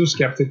be too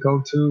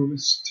skeptical, too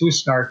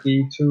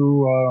snarky,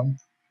 too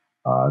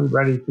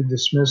ready to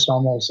dismiss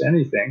almost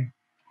anything.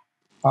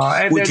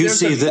 Would you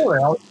see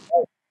that?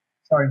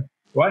 Sorry,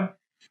 what?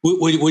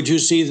 Would you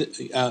see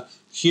that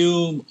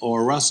Hume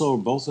or Russell, or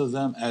both of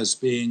them, as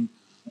being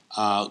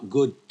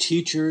good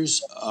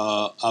teachers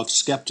of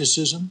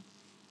skepticism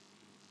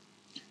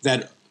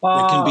that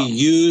can be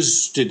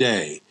used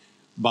today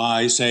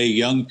by, say,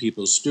 young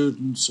people,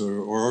 students, or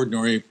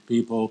ordinary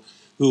people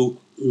who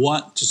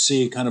want to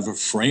see kind of a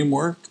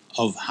framework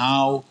of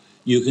how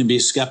you can be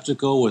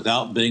skeptical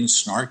without being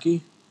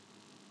snarky?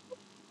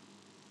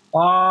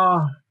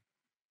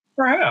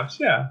 Perhaps,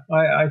 yeah.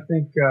 I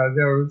think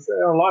there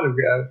are a lot of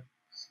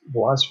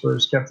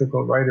philosophers,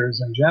 skeptical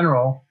writers in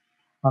general.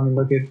 I mean,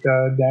 look at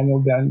Daniel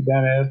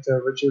Dennett,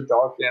 Richard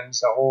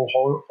Dawkins, a whole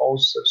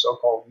host of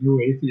so-called new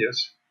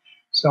atheists.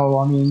 So,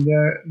 I mean,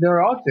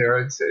 they're out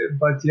there,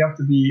 but you have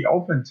to be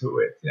open to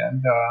it.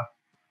 And,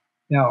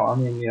 I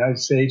mean, the United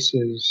States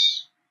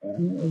is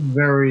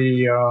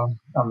very, a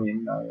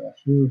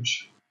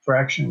huge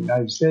fraction of the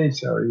United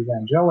States are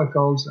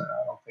evangelicals, and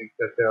I don't think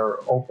that they're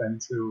open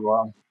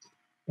to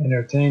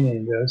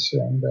entertaining this.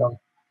 And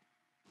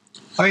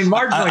I mean,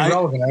 marginally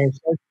relevant. I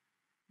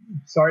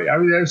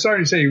was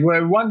starting to say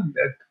one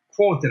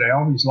quote that I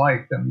always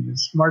liked. I mean,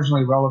 it's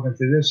marginally relevant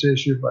to this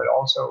issue, but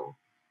also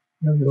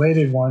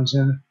related ones.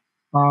 And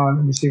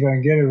let me see if I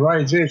can get it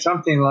right. It's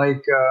something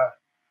like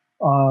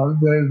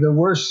the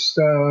worst.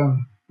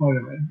 Wait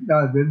a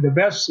minute. The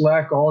best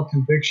lack all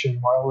conviction,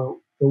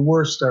 while the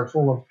worst are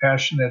full of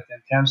passionate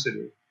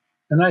intensity.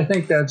 And I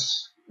think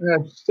that's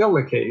still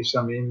the case.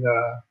 I mean,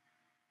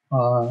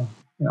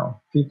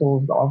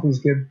 people always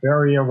get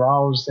very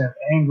aroused and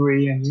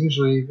angry, and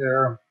usually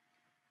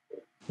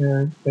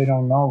they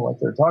don't know what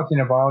they're talking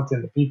about.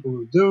 And the people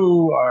who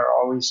do are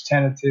always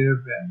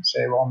tentative and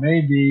say, "Well,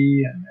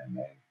 maybe," and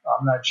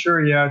 "I'm not sure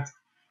yet."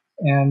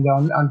 And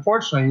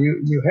unfortunately,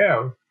 you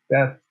have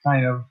that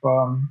kind of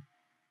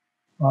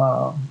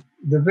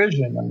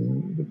division. I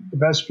mean, the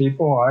best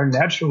people are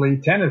naturally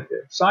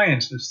tentative.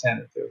 Science is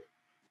tentative,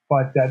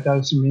 but that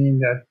doesn't mean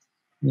that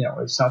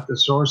it's not the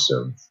source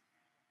of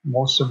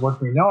most of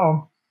what we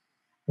know.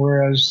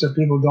 Whereas the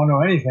people who don't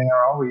know anything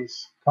are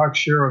always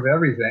cocksure of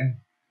everything.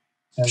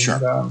 And, sure.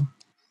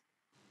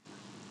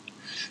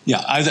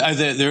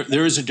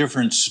 There is a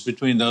difference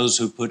between those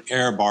who put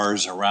error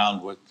bars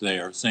around what they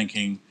are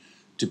thinking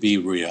to be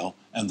real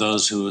and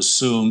those who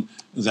assume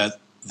that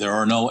there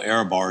are no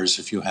error bars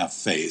if you have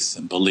faith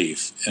and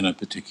belief in a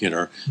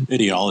particular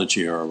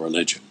ideology or a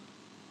religion.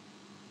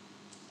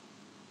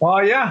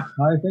 Well, yeah,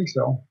 I think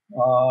so.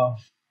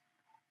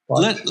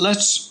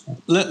 Let's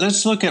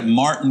look at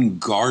Martin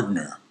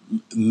Gardner,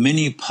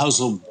 many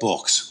puzzle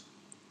books.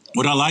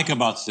 What I like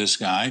about this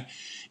guy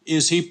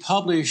is he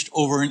published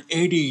over an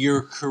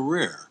 80-year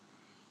career.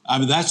 I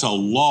mean, that's a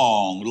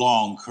long,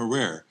 long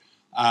career.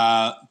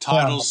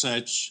 Titles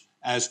such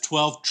as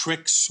 12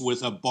 Tricks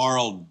with a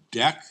Borrowed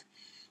Deck,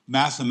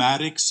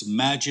 Mathematics,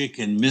 Magic,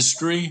 and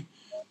Mystery,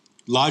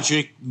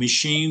 Logic,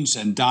 Machines,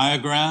 and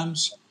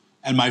Diagrams,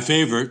 and my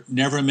favorite,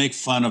 Never Make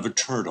Fun of a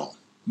Turtle,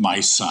 My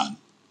Son.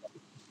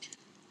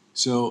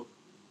 So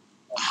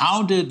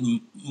how did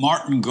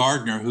Martin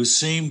Gardner, who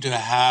seemed to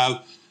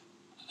have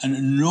an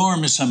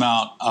enormous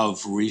amount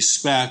of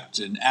respect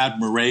and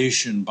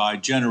admiration by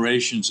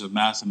generations of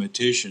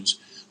mathematicians,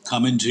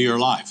 come into your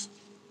life?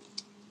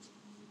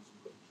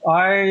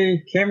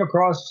 I came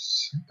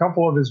across a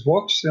couple of his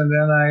books, and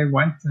then I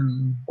went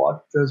and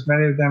bought as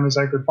many of them as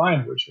I could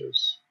find, which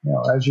was,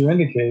 as you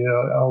indicated,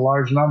 a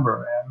large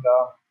number.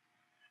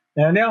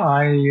 And yeah,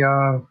 I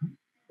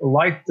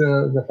liked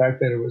the fact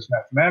that it was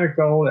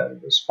mathematical, that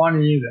it was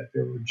funny, that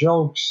there were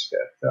jokes,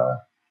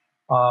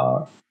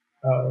 that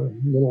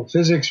little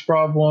physics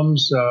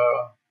problems,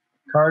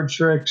 card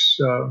tricks,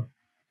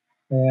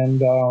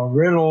 and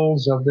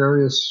riddles of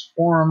various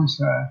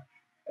forms,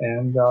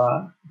 and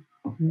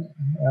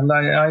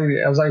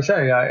as I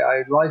say,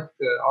 I liked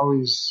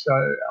always.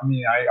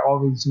 I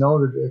always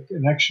noted the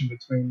connection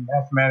between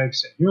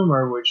mathematics and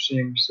humor, which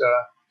seems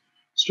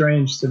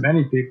strange to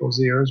many people's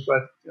ears.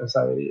 But as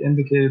I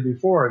indicated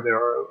before, there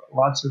are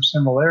lots of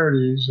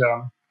similarities.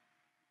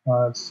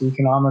 It's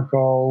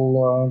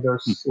economical.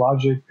 There's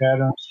logic,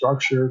 pattern,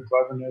 structure,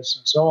 cleverness,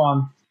 and so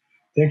on.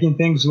 Taking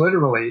things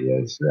literally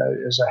is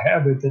a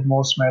habit that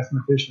most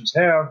mathematicians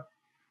have,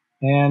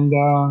 and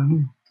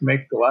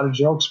make a lot of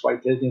jokes by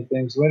taking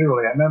things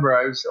literally. I remember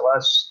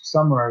last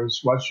summer I was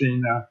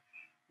watching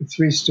The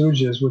Three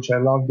Stooges, which I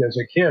loved as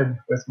a kid,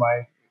 with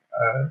my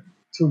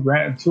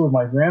two of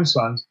my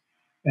grandsons,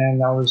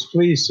 and I was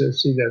pleased to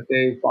see that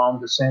they found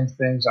the same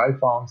things I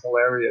found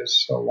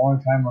hilarious a long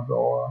time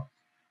ago.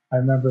 I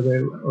remember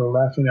they were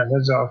laughing their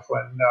heads off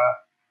when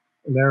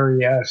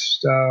Larry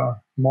asked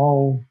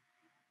Mo.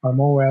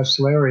 Mo asked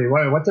Larry,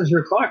 "What does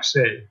your clock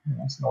say?"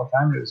 I said, "What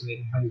time is it?"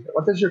 And he said,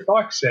 "What does your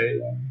clock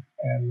say?"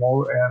 And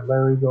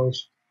Larry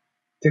goes,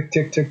 "Tick,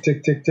 tick, tick,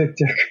 tick, tick, tick,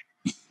 tick."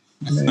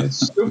 I mean,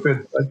 it's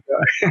stupid, but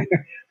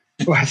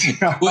I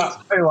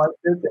liked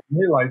it, and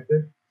he liked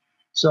it.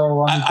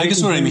 So I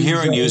guess what I'm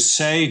hearing you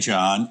say,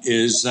 John,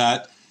 is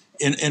that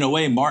in a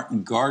way,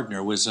 Martin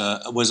Gardner was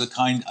a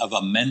kind of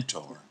a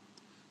mentor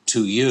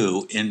to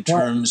you in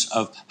terms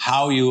of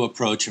how you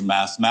approach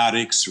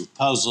mathematics, through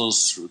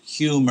puzzles, through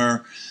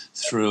humor,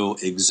 through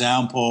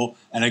example.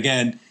 And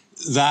again,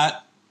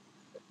 that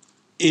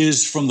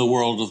is from the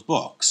world of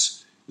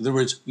books. In other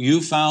words,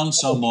 you found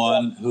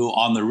someone who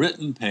on the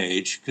written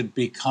page could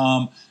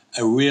become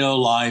a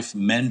real-life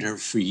mentor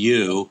for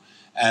you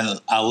and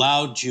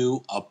allowed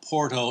you a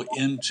portal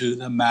into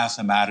the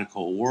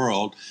mathematical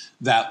world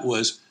that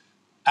was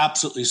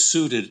absolutely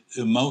suited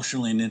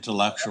emotionally and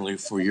intellectually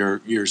for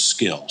your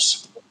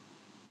skills.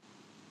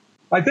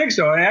 I think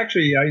so. And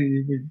actually, I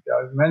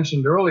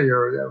mentioned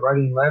earlier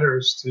writing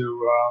letters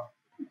to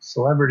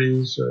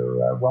celebrities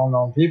or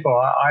well-known people.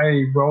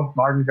 I wrote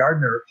Martin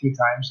Gardner a few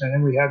times, and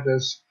then we had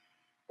this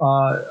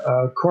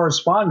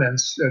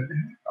correspondence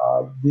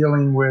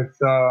dealing with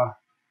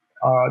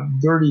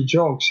dirty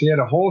jokes. He had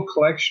a whole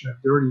collection of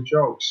dirty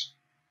jokes.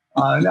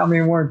 I mean,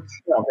 they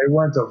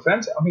weren't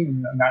offensive. I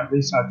mean, at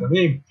least not to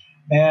me.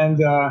 And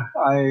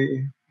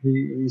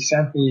he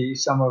sent me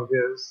some of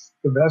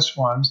the best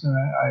ones,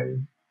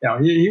 and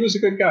he was a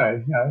good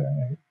guy.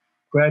 I'm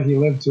glad he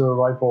lived to a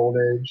ripe old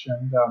age,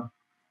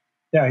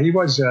 and he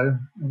was a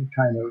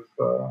kind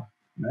of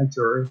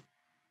mentor.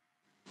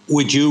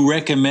 Would you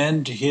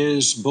recommend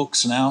his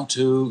books now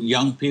to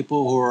young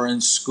people who are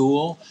in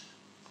school?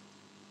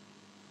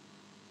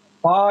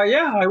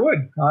 Yeah, I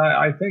would.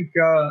 I think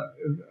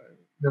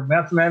the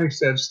mathematics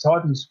that's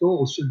taught in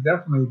school should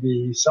definitely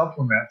be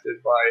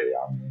supplemented by,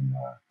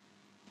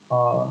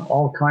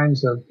 all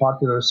kinds of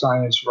popular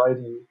science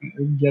writing,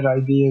 get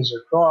ideas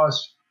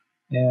across.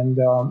 And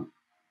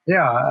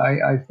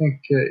I think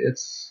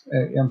it's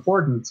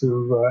important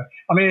to,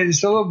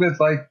 it's a little bit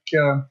like,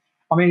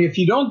 if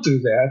you don't do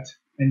that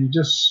and you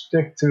just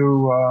stick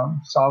to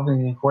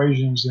solving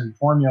equations and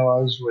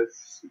formulas with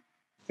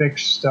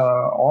fixed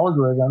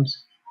algorithms,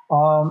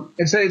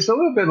 it's a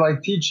little bit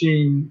like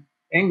teaching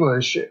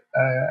English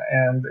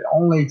and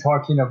only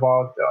talking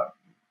about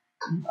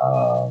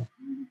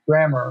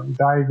grammar,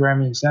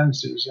 diagramming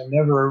sentences, and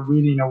never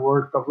reading a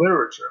work of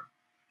literature.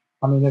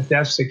 I mean, if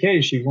that's the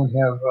case, you wouldn't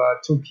have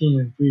too keen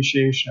an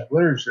appreciation of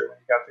literature when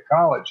you got to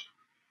college.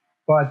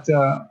 But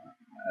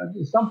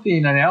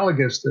something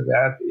analogous to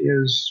that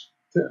is,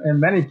 in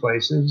many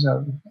places,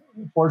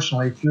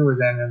 fortunately fewer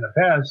than in the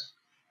past,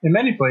 in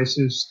many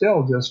places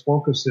still just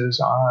focuses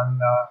on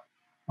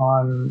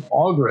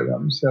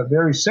algorithms,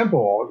 very simple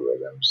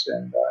algorithms,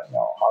 and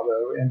how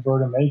to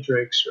invert a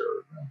matrix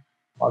or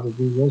how to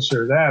do this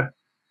or that,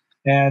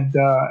 and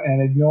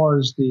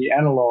ignores the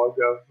analog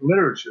of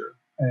literature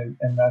and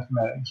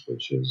mathematics,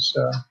 which is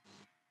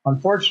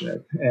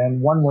unfortunate.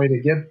 And one way to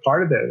get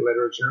part of that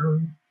literature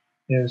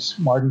is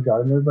Martin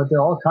Gardner, but there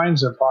are all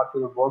kinds of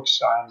popular books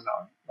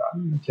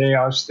on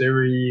chaos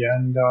theory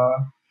and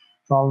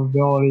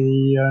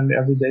probability and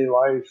everyday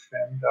life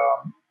and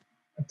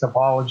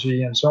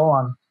topology and so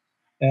on.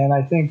 And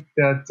I think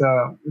that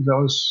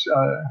those,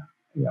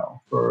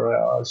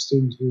 for a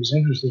student who's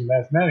interested in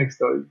mathematics,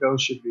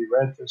 those should be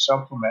read to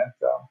supplement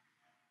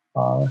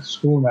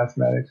school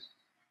mathematics.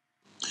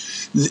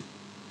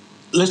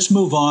 Let's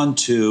move on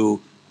to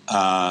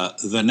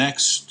the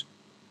next.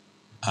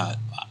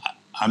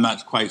 I'm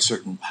not quite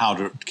certain how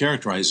to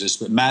characterize this,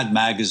 but Mad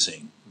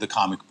Magazine, the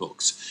comic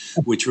books,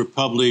 which were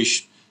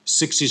published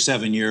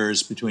 67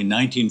 years between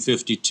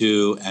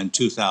 1952 and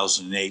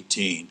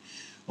 2018.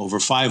 Over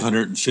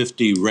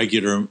 550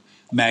 regular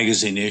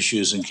magazine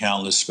issues and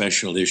countless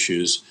special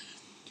issues.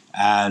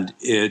 And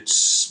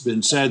it's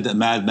been said that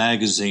Mad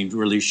Magazine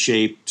really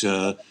shaped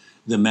the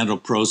mental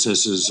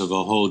processes of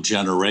a whole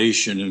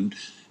generation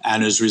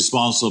and is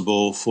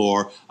responsible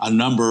for a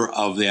number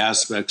of the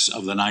aspects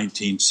of the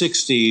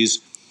 1960s,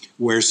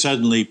 where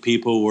suddenly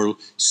people were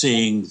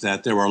seeing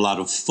that there were a lot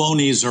of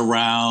phonies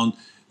around,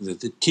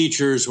 that the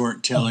teachers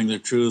weren't telling the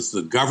truth,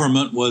 the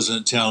government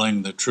wasn't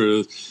telling the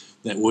truth,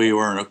 that we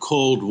were in a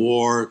Cold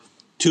War,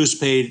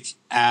 toothpaste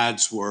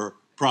ads were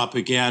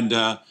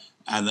propaganda,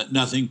 and that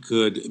nothing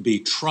could be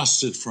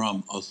trusted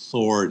from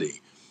authority.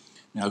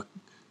 Now,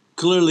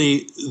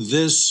 clearly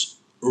this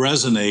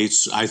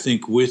resonates, I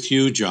think, with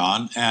you,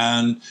 John,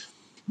 and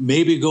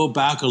maybe go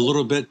back a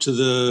little bit to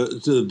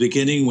the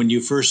beginning when you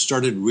first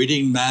started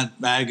reading Mad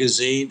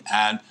Magazine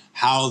and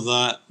how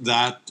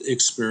that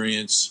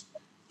experience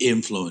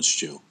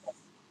influenced you.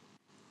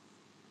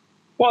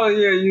 Well,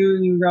 yeah,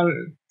 you got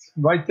it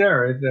right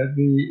there.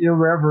 The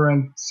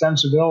irreverent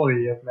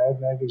sensibility of Mad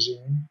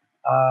Magazine,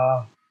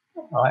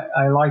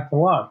 I liked a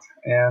lot,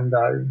 and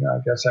I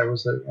guess I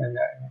was, in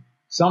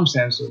some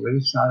sense at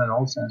least, not in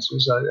all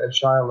senses, a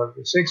child of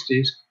the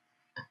 '60s,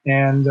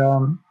 and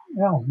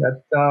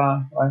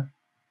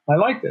I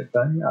liked it,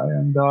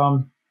 and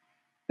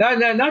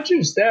not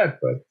just that,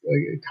 but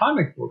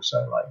comic books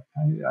I like.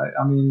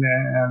 I mean,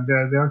 and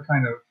they're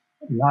kind of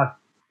not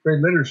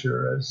great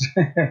literature, as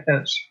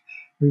as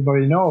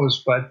everybody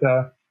knows, but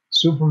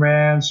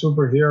Superman,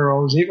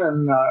 superheroes,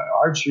 even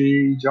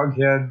Archie,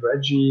 Jughead,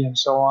 Reggie, and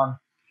so on.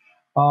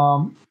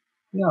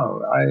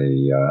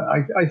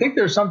 I think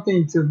there's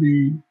something to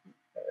be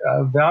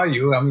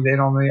value. I mean,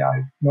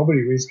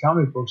 nobody reads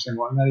comic books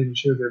anymore. I'm not even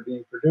sure they're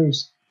being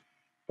produced,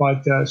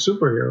 but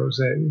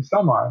superheroes,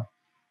 some are.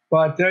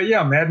 But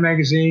Mad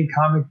Magazine,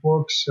 comic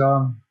books.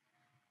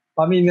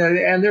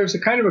 And there's a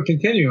kind of a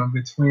continuum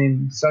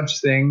between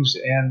such things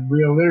and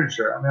real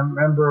literature. I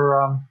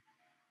remember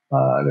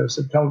there was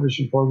a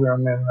television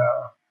program in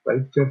the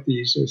late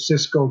 '50s,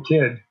 Cisco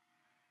Kid,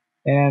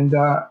 and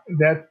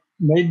that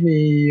made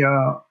me.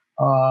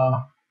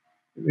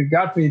 It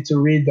got me to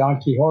read Don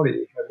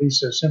Quixote, at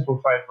least a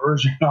simplified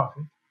version of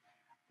it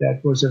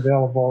that was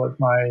available at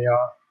my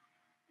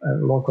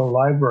local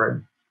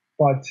library.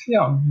 But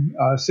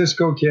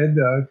Cisco Kid,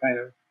 kind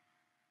of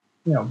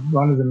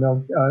run of the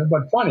mill,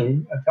 but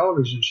funny, a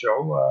television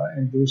show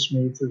induced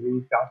me to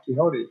read Don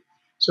Quixote.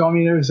 So, I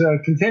mean, there's a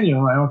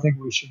continuum. I don't think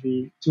we should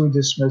be too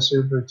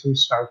dismissive or too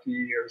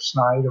snarky or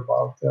snide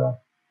about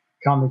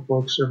comic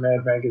books or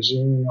Mad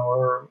Magazine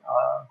or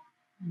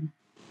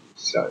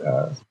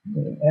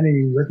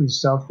any written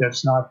stuff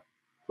that's not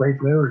great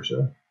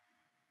literature.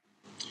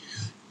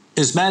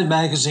 Is Mad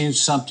Magazine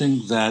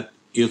something that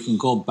you can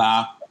go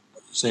back,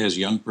 say, as a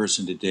young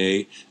person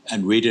today,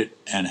 and read it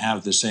and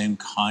have the same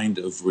kind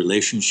of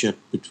relationship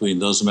between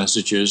those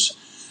messages?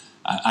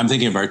 I'm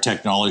thinking of our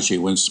technology,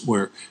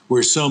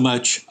 where so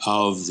much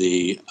of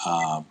the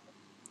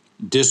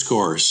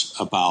discourse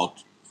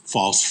about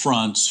false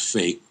fronts,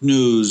 fake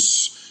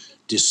news,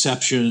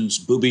 deceptions,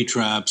 booby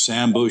traps,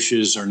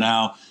 ambushes are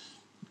now,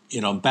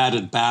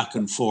 batted back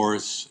and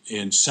forth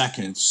in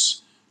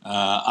seconds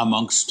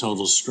amongst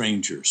total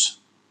strangers.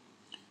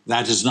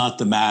 That is not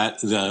the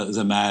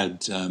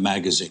Mad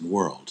Magazine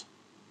world.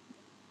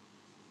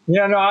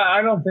 Yeah, no,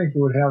 I don't think it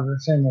would have the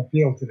same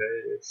appeal today.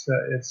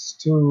 It's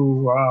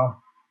too.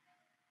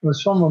 It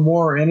was from a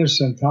more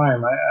innocent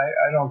time.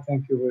 I don't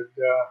think it would.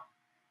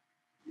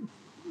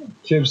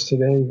 Kids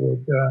today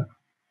would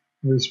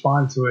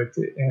respond to it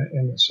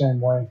in the same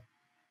way.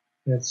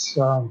 It's.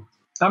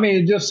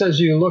 Just as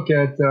you look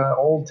at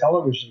old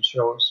television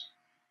shows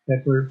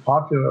that were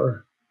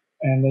popular,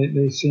 and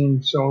they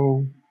seem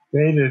so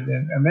dated,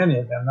 and many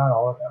of them, not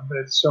all of them, but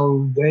it's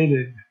so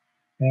dated,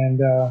 and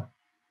the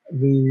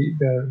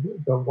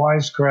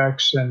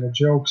wisecracks and the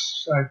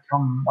jokes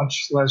come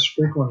much less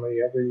frequently.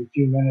 Every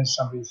few minutes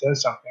somebody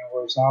says something,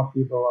 whereas now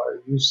people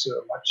are used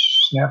to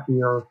much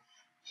snappier,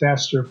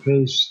 faster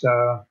paced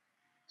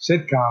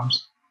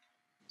sitcoms,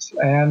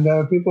 and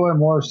people are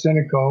more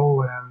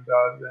cynical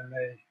than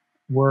they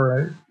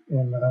were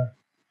in the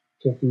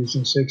 '50s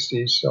and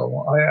 '60s.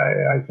 So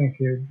I think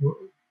it.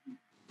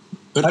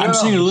 But I'm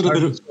seeing a little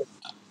bit of.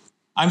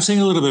 I'm seeing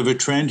a little bit of a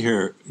trend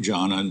here,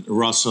 John, on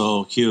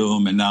Russell,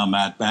 Hume, and now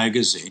Mad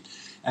Magazine.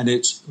 And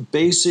it's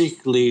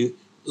basically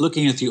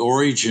looking at the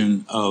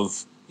origin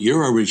of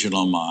your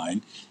original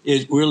mind.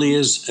 It really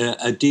is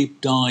a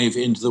deep dive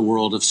into the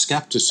world of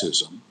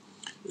skepticism.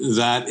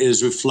 that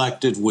is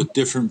reflected with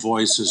different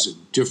voices,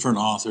 different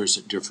authors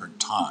at different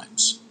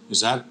times.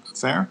 Is that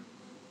fair?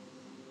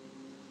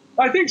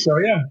 I think so.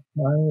 Yeah.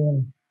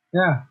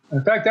 Yeah.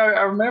 In fact,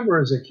 I remember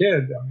as a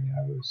kid. I mean,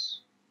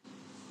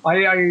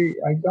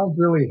 I don't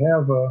really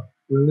have a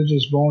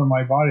religious bone in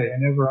my body. I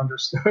never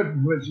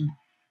understood religion,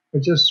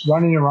 but just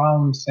running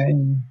around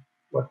saying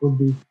what would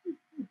be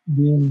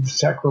deemed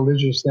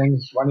sacrilegious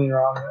things, running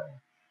around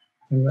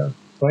in the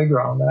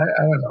playground.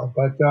 I don't know,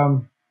 but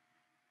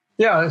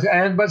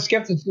yeah, but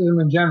skepticism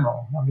in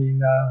general. I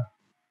mean,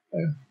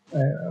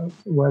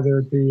 whether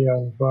it be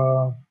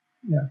of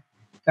yeah.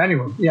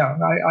 Anyway, yeah,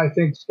 I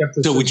think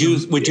skepticism. So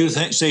would you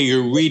say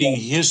you're reading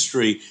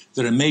history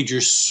that a major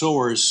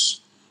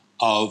source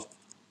of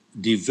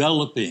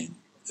developing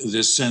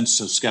this sense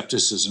of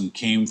skepticism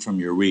came from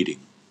your reading?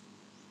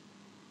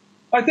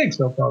 I think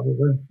so,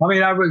 probably. I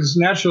mean, I was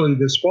naturally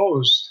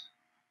disposed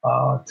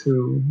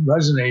to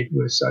resonate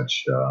with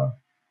such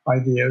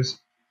ideas.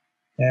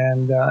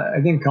 And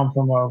I didn't come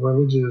from a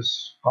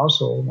religious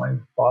household. My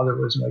father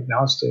was an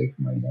agnostic.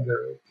 My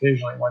mother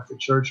occasionally went to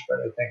church, but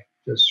I think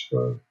just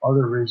for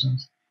other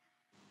reasons.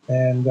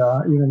 And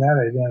even that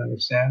I didn't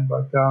understand.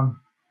 But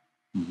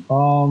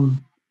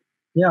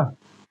yeah,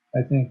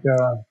 I think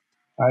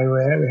I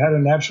had a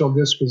natural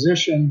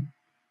disposition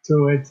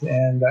to it,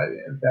 and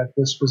that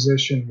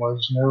disposition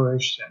was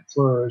nourished and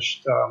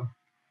flourished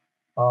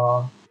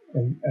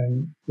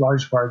in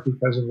large part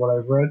because of what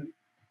I've read.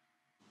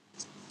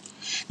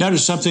 Now to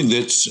something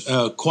that's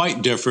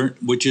quite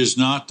different, which is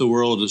not the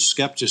world of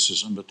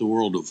skepticism, but the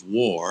world of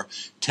war.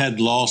 Ted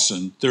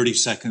Lawson, 30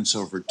 Seconds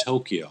Over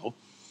Tokyo,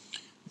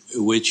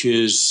 which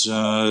is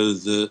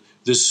the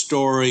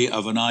story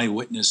of an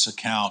eyewitness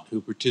account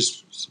who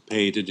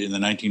participated in the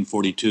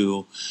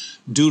 1942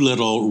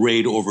 Doolittle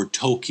raid over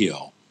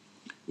Tokyo,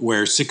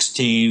 where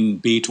 16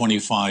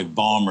 B-25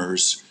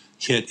 bombers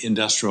hit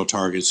industrial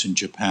targets in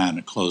Japan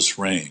at close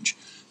range.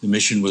 The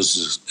mission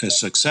was a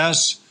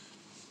success.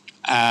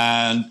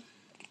 And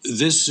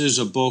this is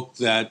a book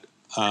that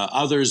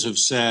others have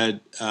said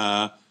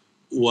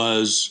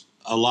was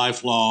a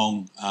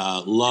lifelong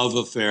love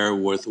affair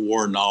with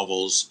war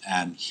novels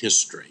and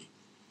history.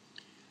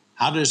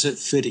 How does it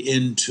fit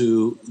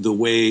into the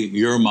way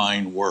your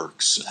mind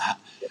works?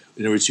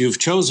 In other words, you've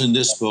chosen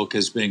this book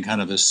as being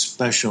kind of a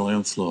special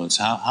influence.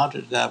 How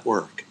did that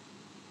work?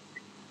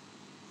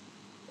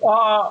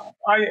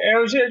 It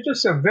was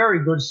just a very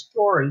good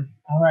story.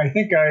 I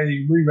think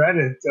I reread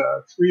it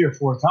 3 or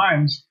 4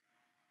 times.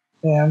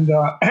 And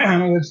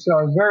it's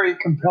a very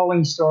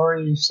compelling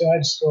story,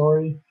 sad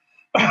story.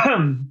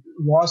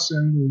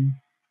 Lawson,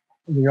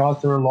 the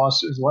author,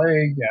 lost his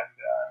leg, and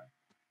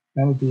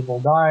many people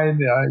died,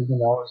 even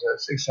though it was a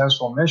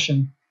successful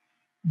mission.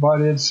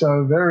 But it's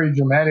a very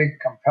dramatic,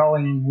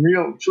 compelling,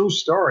 real, true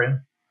story.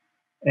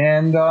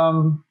 And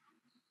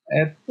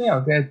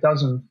it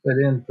doesn't fit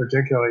in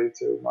particularly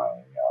to my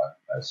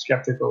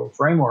skeptical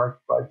framework.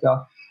 But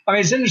I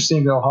mean, it's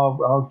interesting though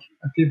how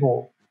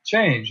people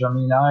change. I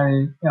mean,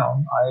 I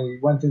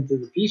went into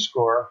the Peace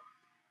Corps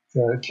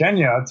to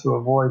Kenya to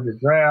avoid the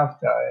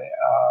draft.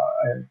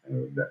 I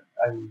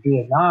in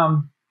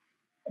Vietnam,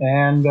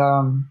 and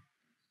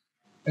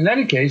in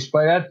any case,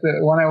 when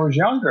I was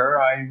younger,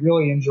 I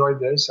really enjoyed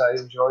this. I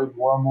enjoyed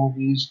war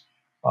movies.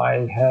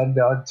 I had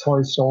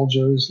toy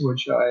soldiers,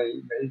 which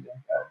I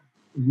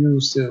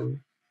used to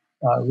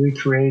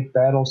recreate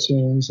battle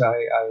scenes. I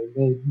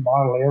made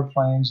model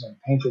airplanes and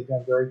painted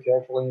them very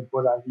carefully and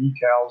put on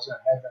decals and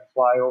had them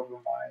fly over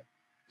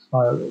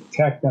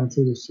tack them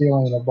to the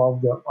ceiling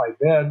above my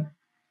bed.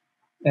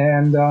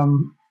 And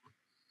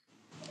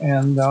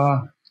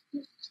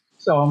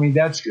so, I mean,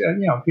 that's,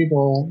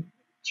 people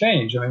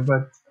change. I mean,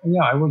 but,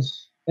 I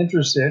was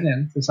interested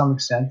and to some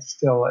extent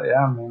still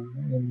am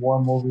in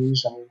war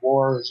movies. I mean,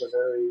 war is a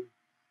very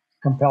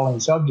compelling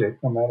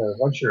subject, no matter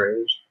what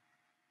your age.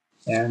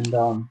 And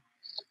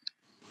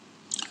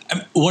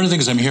one of the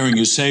things I'm hearing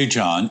you say,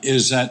 John,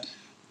 is that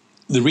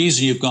the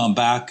reason you've gone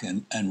back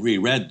and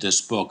reread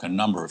this book a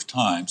number of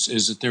times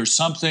is that there's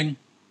something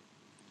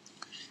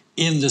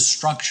in the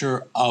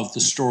structure of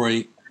the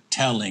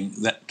storytelling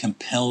that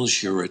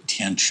compels your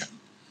attention,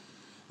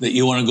 that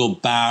you want to go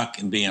back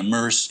and be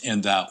immersed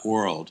in that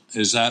world.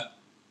 Is that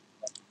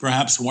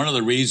perhaps one of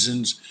the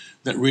reasons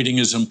that reading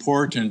is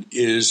important,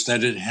 is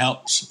that it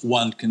helps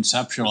one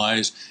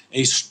conceptualize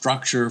a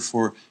structure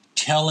for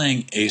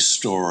telling a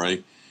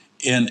story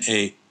in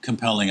a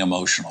compelling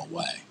emotional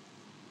way?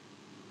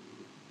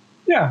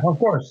 yeah, of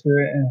course.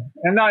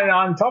 And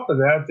on top of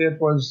that, it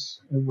was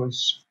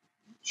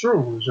true.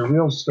 It was a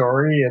real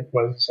story. It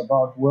was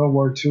about World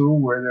War II,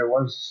 where there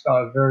was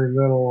very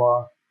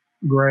little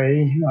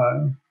gray.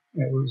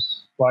 It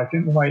was black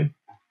and white,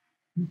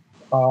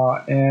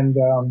 and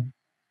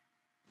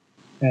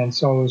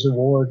so it was a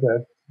war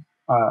that,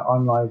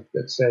 unlike,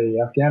 let's say,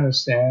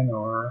 Afghanistan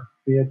or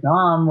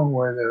Vietnam,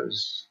 where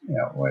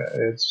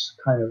where it's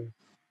kind of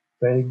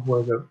vague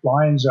where the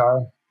lines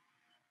are.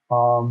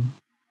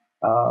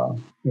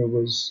 It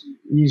was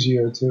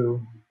easier to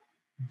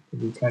to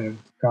be kind of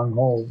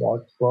gung-ho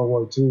about World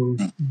War II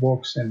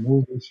books and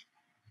movies.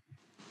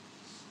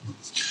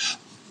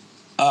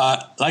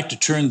 I'd like to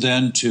turn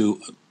then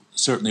to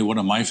certainly one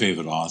of my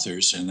favorite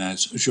authors, and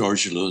that's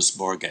Jorge Luis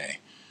Borges.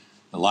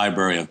 The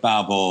Library of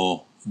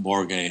Babel,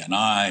 Borges and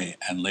I,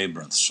 and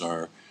Labyrinths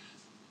are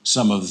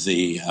some of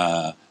the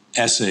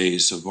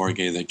essays of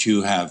Borges that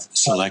you have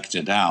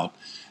selected out.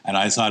 And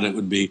I thought it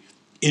would be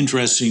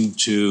interesting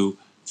to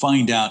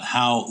find out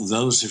how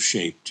those have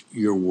shaped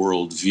your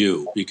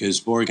worldview, because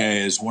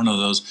Borges is one of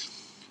those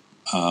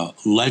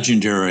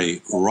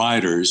legendary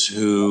writers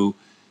who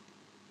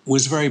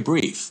was very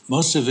brief.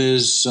 Most of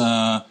his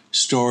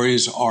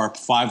stories are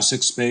 5 or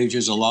 6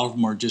 pages. A lot of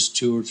them are just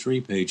 2 or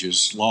 3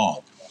 pages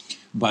long.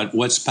 But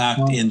what's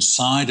packed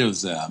inside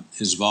of them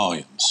is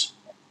volumes.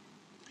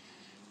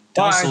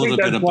 Tell us a little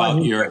bit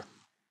about your,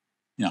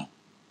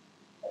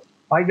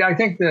 I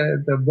think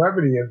the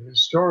brevity of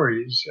his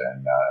stories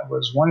and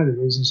was one of the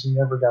reasons he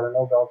never got a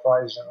Nobel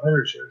Prize in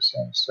Literature,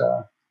 since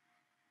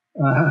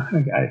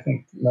I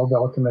think the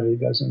Nobel Committee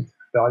doesn't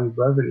value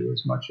brevity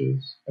as much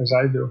as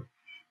I do.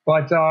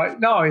 But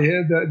no,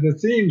 the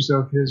themes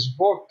of his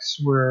books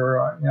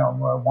were,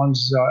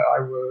 ones I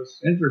was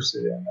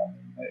interested in. I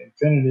mean,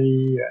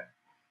 infinity and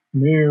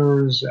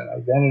mirrors and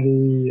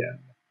identity and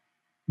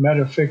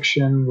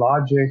metafiction,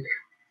 logic,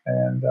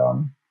 and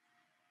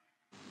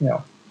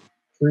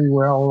free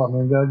will. I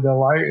mean, the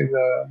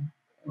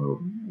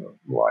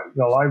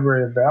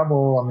Library of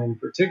Babel. I mean, in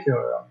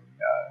particular,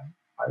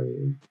 I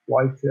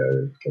liked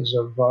because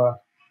of I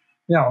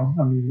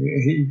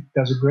mean, he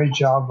does a great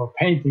job of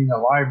painting the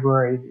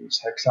library,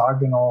 these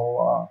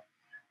hexagonal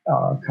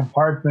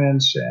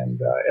compartments, and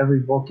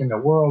every book in the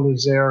world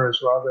is there, as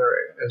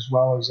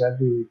well as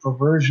every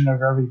perversion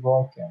of every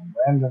book and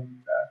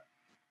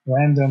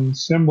random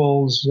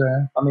symbols.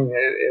 I mean,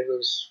 it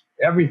was,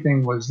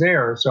 everything was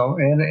there. So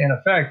in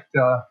effect,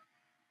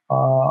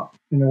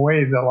 in a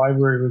way, the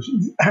library was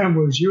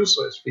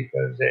useless,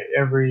 because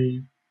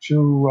every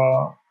true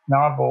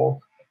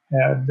novel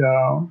had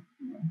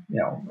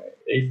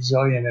 8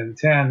 zillion and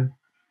 10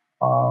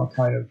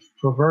 kind of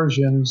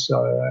perversions,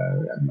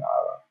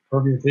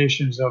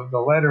 permutations of the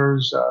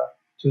letters,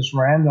 just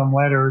random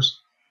letters.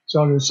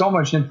 So there's so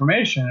much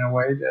information in a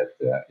way that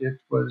it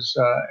was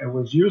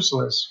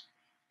useless.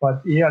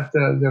 But yet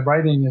the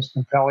writing is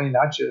compelling,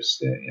 not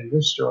just in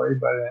this story,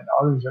 but in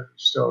others of the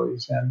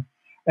stories.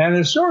 And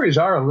the stories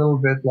are a little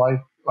bit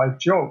like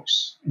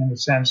jokes, in the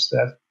sense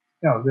that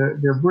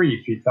they're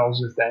brief. He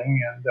tells a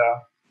thing,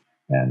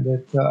 and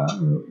it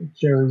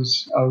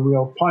carries a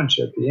real punch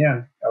at the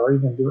end, or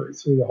even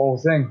through the whole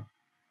thing.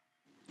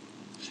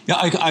 Yeah,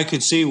 I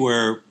could see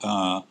where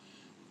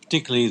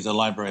particularly the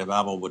Library of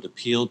Babel would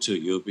appeal to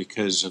you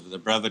because of the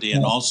brevity,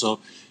 and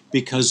also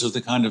because of the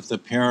kind of the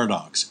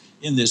paradox.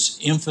 In this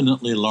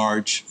infinitely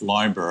large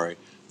library,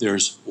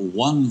 there's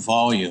one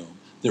volume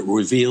that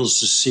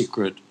reveals the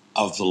secret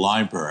of the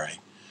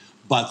library,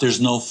 but there's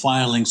no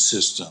filing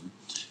system.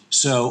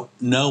 So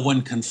no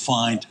one can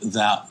find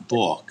that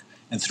book.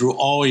 And through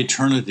all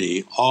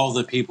eternity, all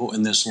the people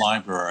in this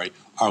library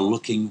are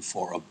looking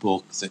for a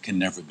book that can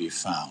never be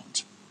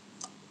found.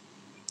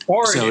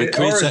 So it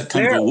creates that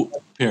kind of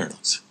a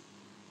paradox.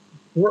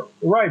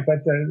 Right,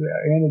 but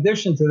in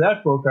addition to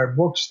that book are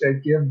books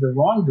that give the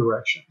wrong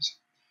directions.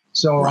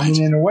 So, right. I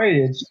mean, in a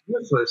way, it's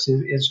useless.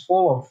 It's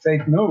full of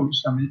fake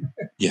news. I mean,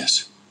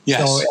 yes.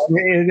 So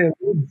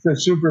it's a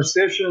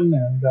superstition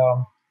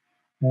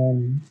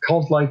and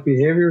cult-like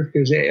behavior,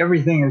 because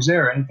everything is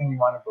there. Anything you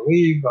want to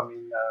believe. I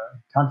mean,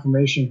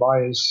 confirmation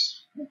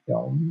bias,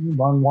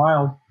 run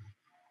wild.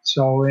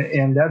 So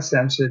in that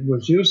sense, it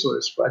was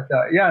useless. But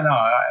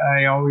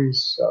I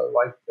always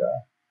liked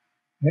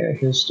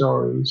his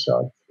stories.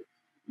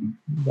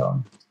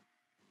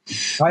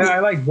 I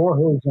like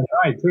Borges and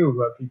I too,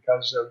 but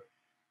because of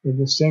the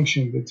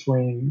distinction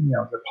between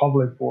the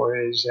public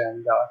Borges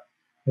and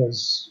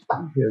his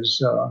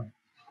personality,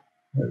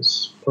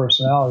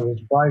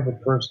 his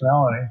private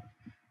personality.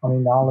 I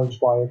mean, knowledge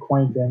by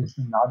acquaintance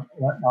and not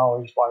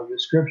knowledge by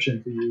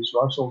description, to use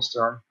Russell's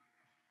term.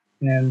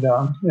 And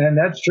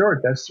that's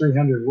short. That's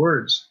 300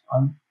 words,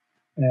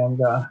 and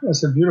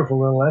that's a beautiful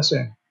little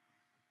essay.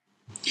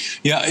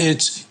 Yeah,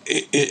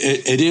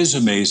 it is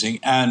amazing,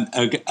 and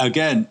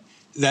again,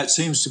 that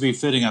seems to be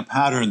fitting a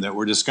pattern that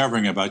we're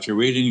discovering about your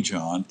reading,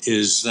 John.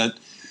 Is that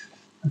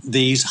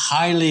these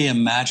highly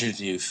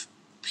imaginative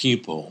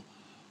people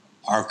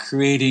are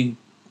creating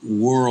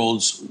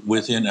worlds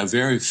within a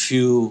very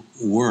few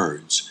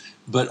words,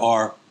 but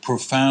are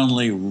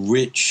profoundly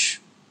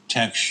rich,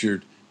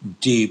 textured,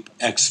 deep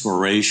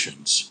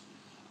explorations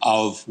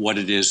of what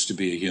it is to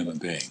be a human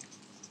being.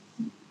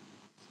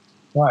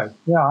 Right.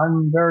 Yeah,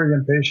 I'm very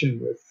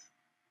impatient with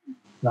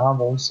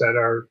novels that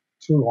are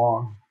too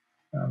long.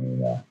 I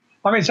mean,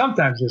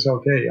 sometimes it's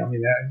okay. I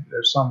mean,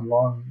 there's some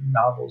long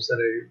novels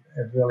that I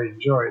have really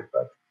enjoyed,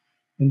 but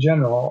in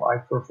general, I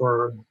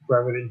prefer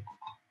brevity.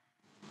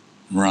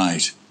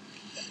 Right.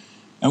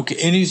 Okay.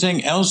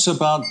 Anything else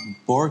about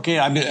Borges?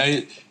 I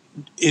mean,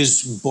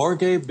 Is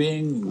Borges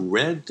being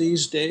read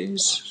these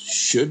days?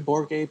 Should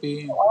Borges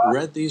be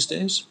read these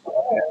days?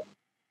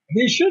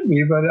 He should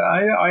be, but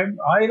I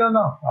don't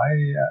know.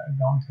 I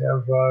don't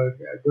have a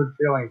good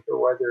feeling for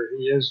whether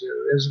he is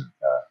or isn't.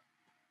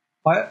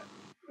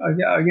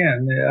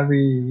 Again,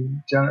 every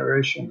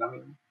generation, I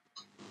mean,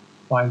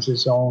 finds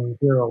its own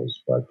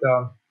heroes, but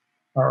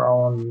our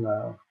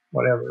own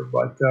whatever.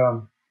 But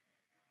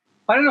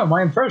I don't know.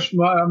 My impression,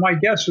 my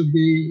guess would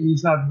be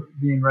he's not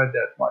being read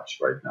that much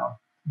right now,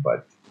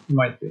 but he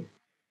might be.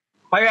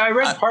 I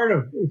read part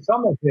of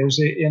some of his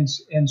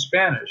in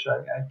Spanish.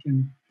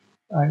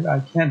 I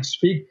can't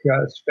speak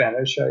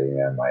Spanish.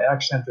 My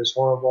accent is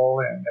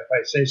horrible, and if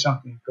I say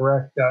something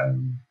correct,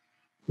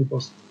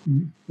 people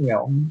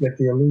get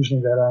the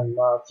illusion that I'm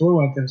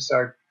fluent and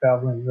start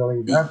babbling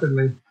really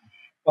rapidly.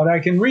 But I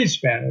can read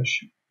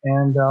Spanish,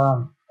 and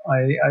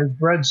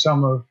I've read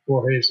some of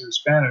Borges in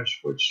Spanish,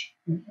 which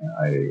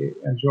I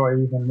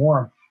enjoy even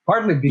more.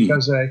 Partly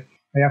because I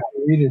have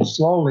to read it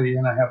slowly,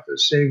 and I have to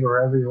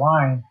savor every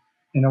line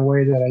in a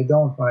way that I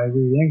don't when I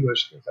read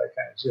English, because I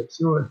kind of zip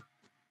through it.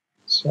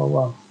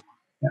 So,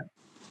 yeah.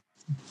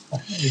 I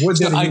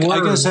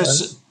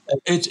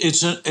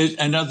guess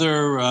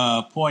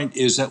another point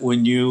is that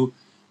when you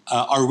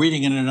are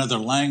reading in another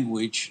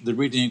language, the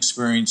reading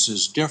experience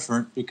is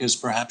different because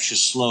perhaps you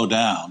slow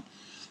down,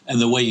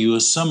 and the way you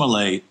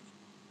assimilate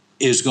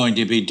is going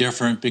to be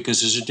different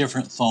because there's a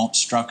different thought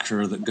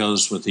structure that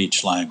goes with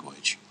each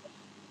language.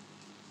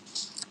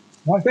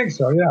 I think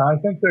so, yeah. I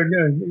think they're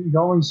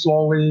going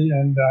slowly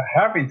and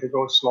having to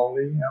go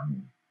slowly.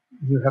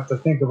 You have to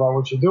think about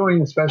what you're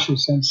doing, especially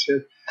since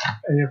if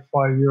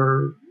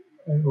your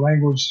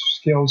language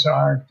skills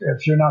aren't,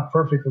 if you're not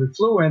perfectly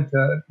fluent,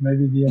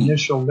 maybe the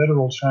initial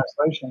literal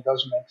translation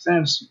doesn't make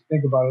sense. You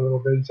think about it a little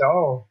bit and say,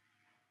 oh,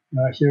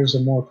 here's a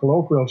more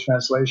colloquial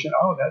translation.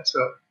 Oh, that's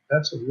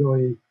a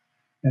really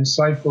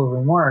insightful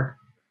remark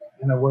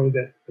in a way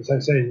that, as I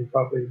say, you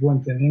probably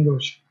wouldn't in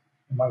English.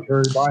 You might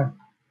hurry by.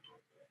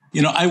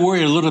 You know, I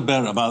worry a little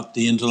bit about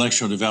the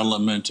intellectual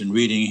development and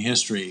reading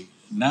history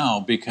now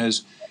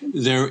because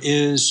there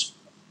is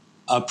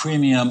a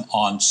premium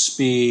on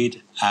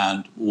speed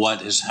and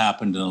what has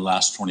happened in the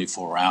last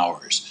 24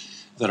 hours.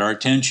 That our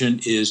attention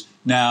is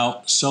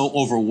now so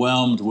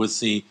overwhelmed with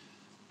the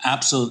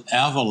absolute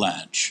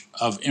avalanche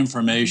of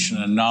information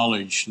and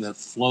knowledge that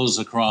flows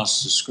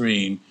across the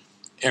screen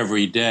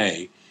every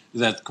day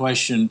that the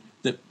question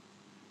that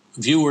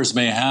viewers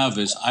may have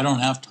is, I don't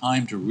have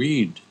time to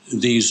read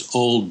these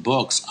old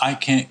books. I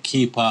can't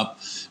keep up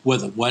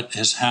with what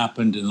has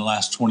happened in the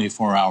last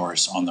 24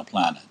 hours on the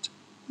planet.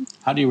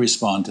 How do you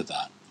respond to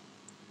that?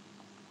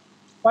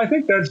 I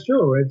think that's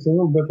true. It's a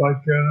little bit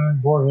like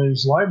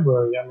Borges'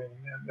 library. I mean,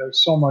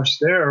 there's so much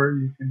there,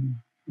 you can,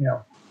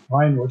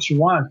 find what you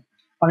want.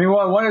 I mean,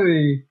 one of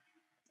the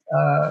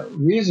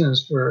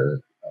reasons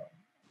for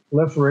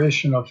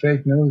proliferation of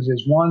fake news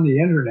is, one, the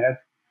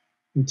internet,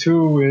 and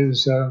two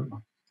is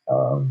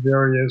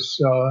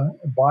various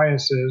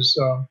biases,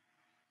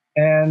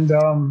 and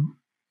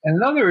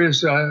another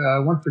is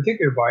one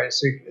particular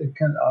bias,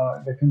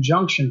 the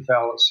conjunction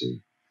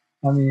fallacy.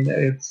 I mean,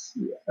 it's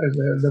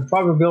the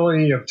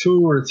probability of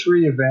two or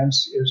three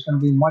events is going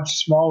to be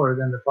much smaller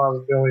than the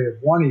probability of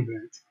one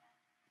event,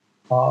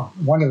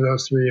 one of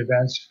those three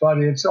events, but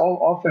it's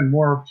often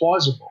more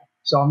plausible.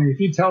 So, I mean, if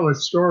you tell a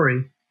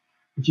story,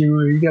 if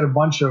you get a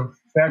bunch of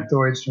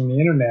factoids from the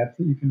internet,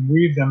 you can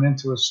weave them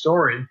into a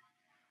story,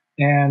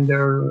 and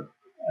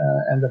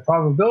the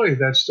probability of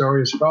that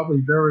story is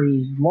probably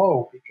very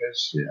low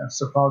because it's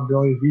the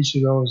probability of each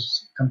of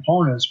those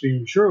components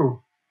being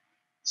true.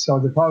 So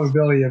the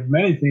probability of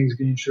many things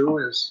being true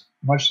is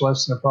much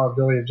less than the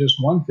probability of just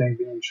one thing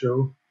being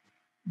true.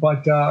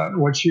 But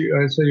so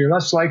you're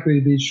less likely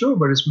to be true,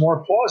 but it's more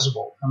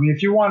plausible. I mean,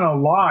 if you want to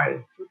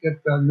lie,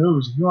 forget the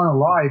news. If you want to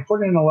lie,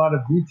 put in a lot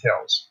of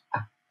details,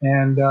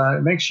 and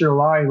it makes your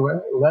lie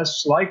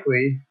less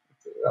likely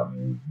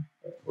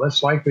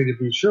to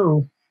be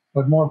true,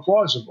 but more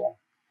plausible.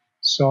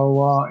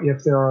 So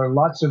if there are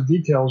lots of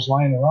details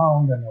lying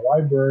around in the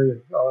Library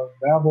of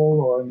Babel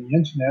or in the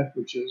Internet,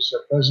 which is a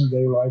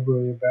present-day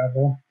Library of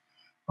Babel,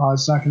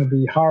 it's not going to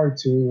be hard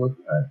to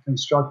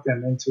construct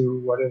them into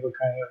whatever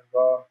kind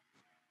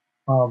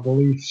of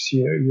beliefs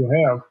you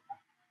have.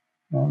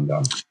 And,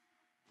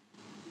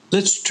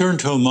 let's turn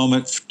to a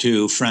moment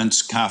to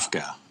Franz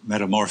Kafka,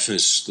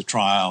 Metamorphosis, The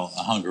Trial,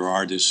 A Hunger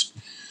Artist.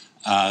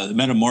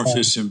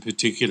 Metamorphosis in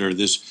particular,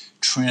 this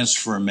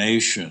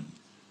transformation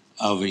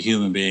of a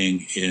human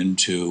being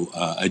into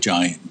a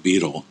giant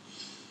beetle,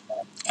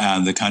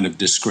 and the kind of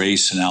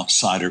disgrace and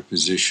outsider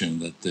position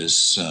that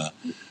this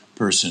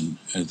person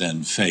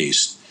then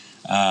faced.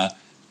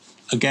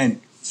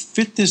 Again,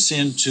 fit this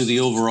into the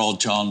overall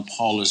John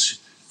Paulos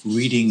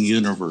reading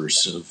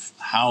universe of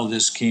how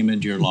this came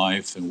into your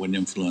life and what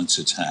influence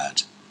it's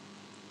had.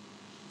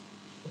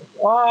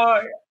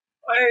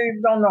 I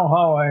don't know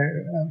how I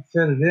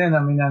fit it in. I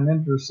mean, I'm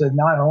interested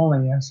not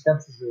only in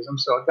skepticism,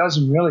 so it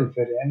doesn't really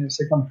fit in.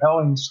 It's a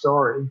compelling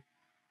story.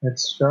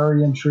 It's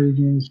very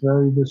intriguing. It's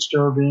very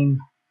disturbing.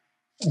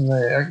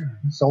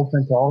 it's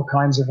open to all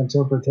kinds of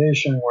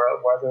interpretation,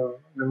 whether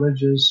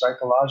religious,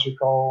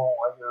 psychological,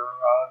 whether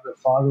the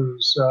father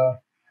is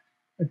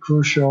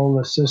crucial,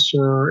 the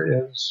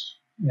sister is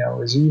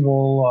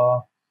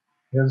evil,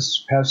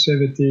 his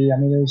passivity. I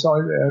mean,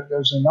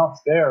 there's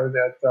enough there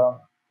that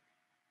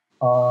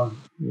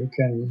you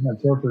can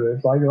interpret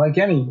it like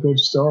any good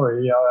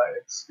story.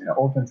 It's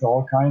open to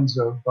all kinds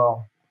of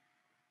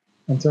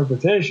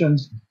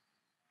interpretations,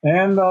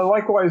 and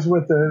likewise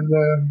with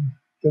the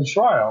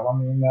trial. I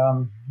mean,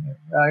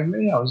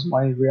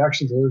 my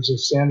reaction to it was a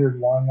standard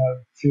one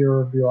of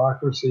fear of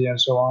bureaucracy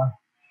and so on.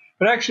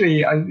 But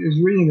actually, I was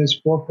reading this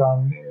book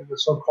on the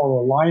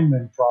so-called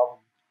alignment problem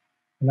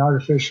in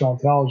artificial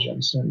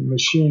intelligence and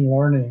machine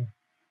learning.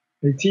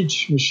 They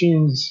teach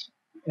machines,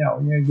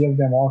 you give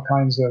them all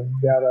kinds of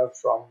data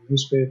from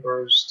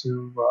newspapers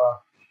to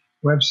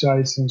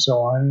websites and so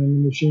on,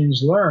 and the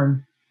machines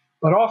learn.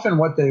 But often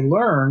what they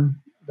learn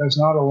does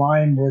not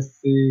align with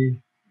the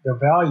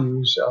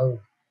values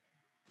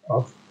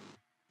of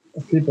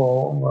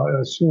people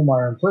assume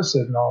are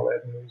implicit in all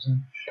that news.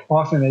 And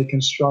often they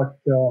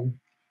construct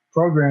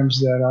programs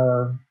that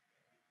are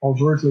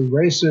overtly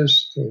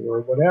racist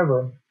or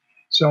whatever.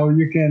 So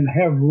you can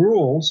have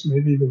rules.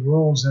 Maybe the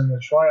rules in the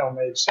trial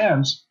made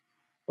sense,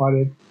 but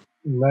it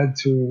led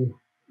to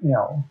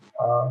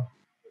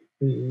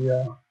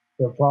the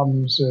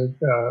problems that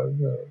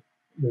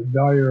the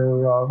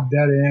dire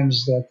dead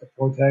ends that the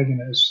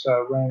protagonist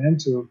ran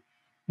into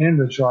in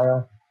the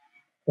trial.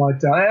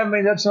 But I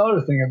mean, that's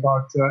another thing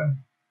about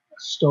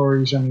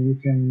stories. I mean, you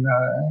can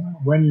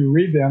when you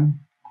read them,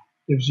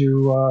 gives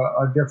you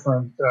a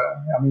different.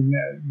 I mean,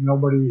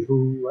 nobody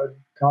who read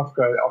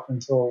Kafka up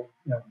until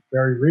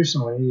very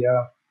recently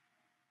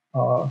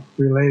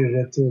related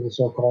it to the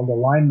so-called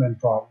alignment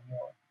problem.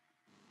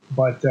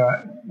 But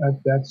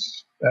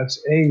that's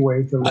a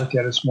way to look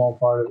at a small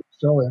part of the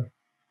story.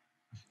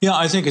 Yeah,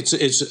 I think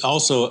it's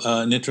also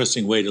an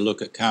interesting way to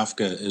look at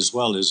Kafka as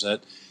well. Is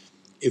that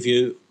if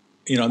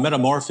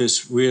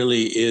Metamorphosis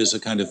really is a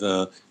kind of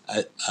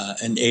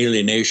an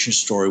alienation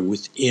story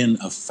within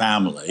a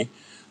family,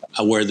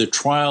 where the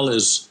trial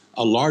is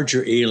a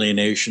larger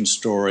alienation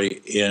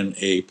story in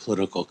a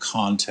political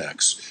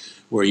context,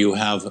 where you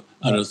have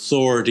an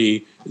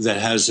authority that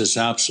has this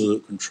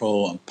absolute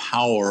control and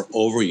power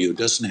over you,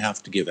 doesn't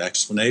have to give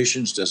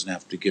explanations, doesn't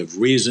have to give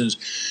reasons,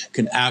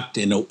 can act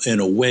in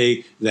a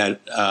way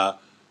that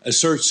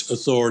asserts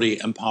authority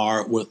and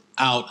power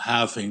without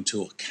having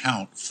to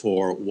account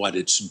for what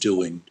it's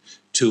doing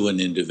to an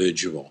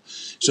individual.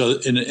 So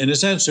in a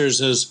sense, there's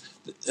this,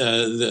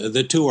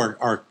 the two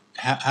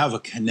have a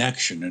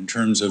connection in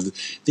terms of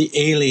the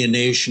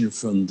alienation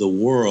from the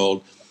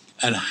world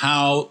and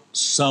how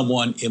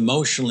someone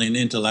emotionally and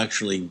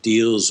intellectually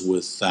deals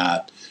with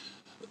that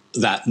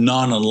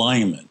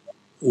non-alignment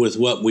with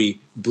what we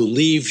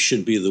believe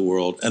should be the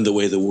world and the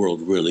way the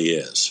world really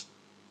is.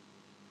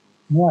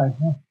 Right.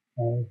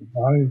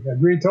 I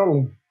agree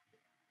totally.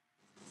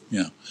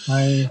 Yeah.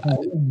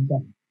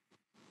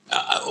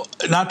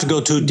 Not to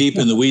go too deep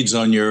in the weeds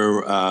on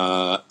your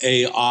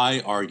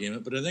AI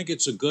argument, but I think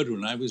it's a good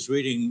one. I was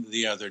reading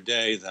the other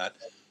day that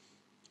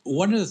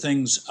one of the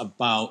things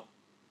about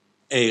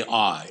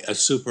AI, a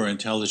super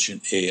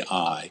intelligent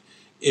AI,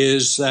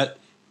 is that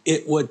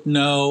it would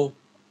know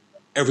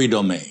every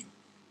domain.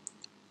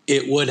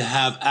 It would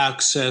have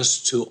access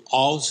to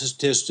all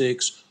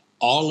statistics,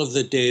 all of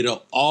the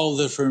data, all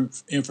the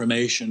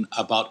information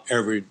about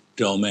every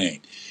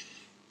domain,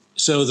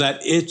 so that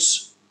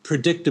its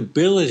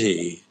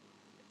predictability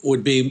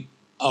would be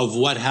of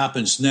what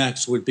happens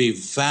next would be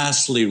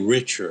vastly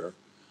richer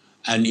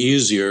and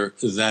easier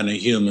than a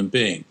human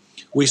being.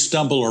 We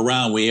stumble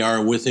around. We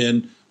are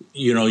within,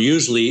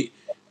 usually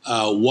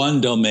one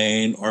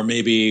domain or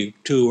maybe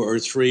two or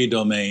three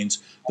domains.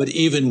 But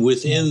even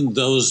within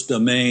those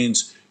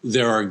domains,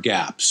 there are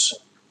gaps,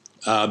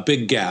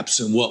 big gaps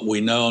in what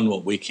we know and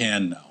what we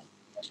can know.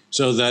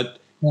 So that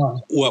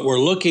what we're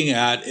looking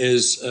at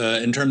is,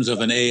 in terms of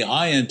an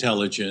AI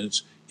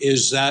intelligence,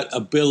 is that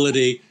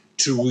ability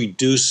to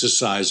reduce the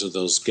size of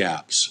those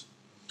gaps.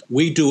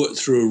 We do it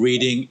through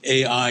reading.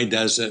 AI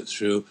does it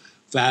through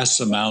vast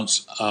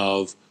amounts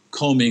of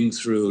combing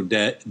through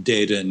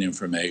data and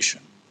information.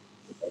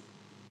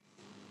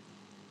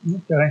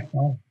 Okay,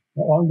 I'll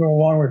go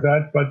along with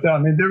that. But I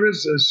mean, there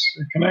is this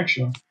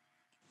connection,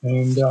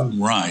 and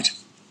right.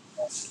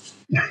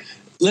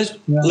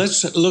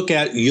 Let's look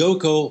at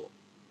Yoko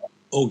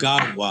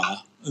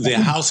Ogawa, the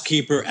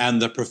housekeeper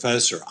and the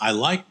professor. I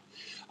like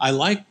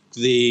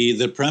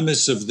the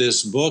premise of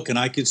this book, and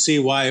I could see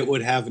why it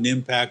would have an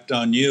impact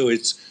on you.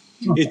 It's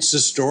the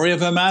story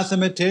of a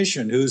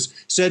mathematician who's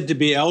said to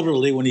be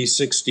elderly when he's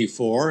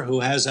 64, who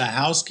has a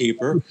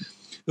housekeeper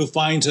who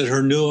finds that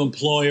her new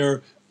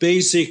employer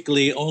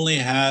basically only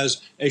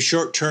has a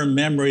short-term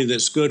memory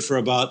that's good for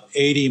about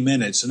 80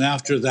 minutes, and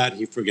after that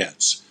he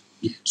forgets.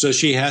 So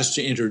she has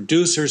to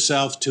introduce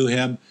herself to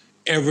him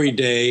every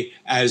day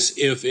as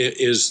if it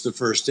is the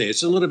first day.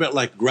 It's a little bit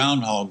like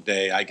Groundhog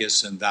Day, I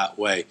guess, in that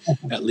way,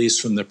 at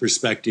least from the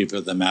perspective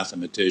of the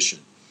mathematician.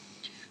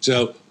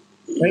 So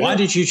why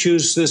did you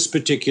choose this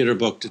particular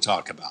book to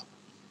talk about?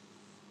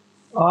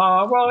 Well,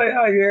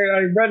 I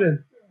read it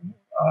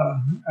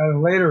at a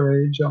later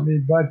age,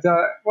 but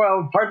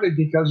partly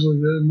because of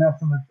the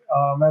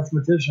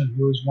mathematician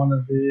who was one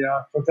of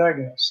the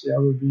protagonists, the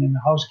other being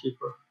the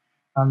housekeeper.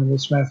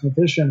 This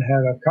mathematician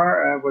had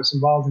was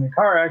involved in a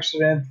car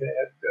accident,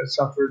 had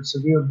suffered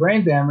severe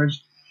brain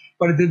damage,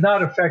 but it did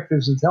not affect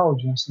his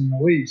intelligence in the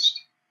least.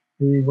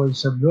 He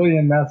was a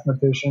brilliant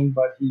mathematician,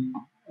 but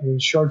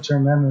his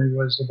short-term memory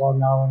was about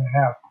an hour and a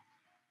half.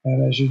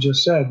 And as you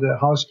just said, the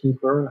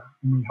housekeeper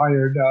we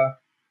hired,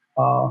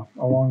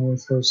 along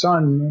with her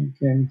son,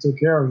 came and took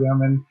care of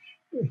them. And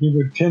he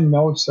would pin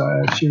notes.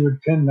 She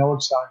would pin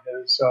notes on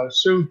his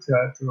suit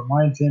to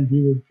remind him.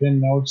 He would pin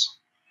notes,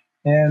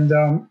 and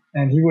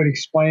he would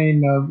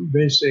explain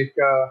basic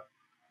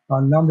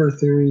number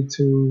theory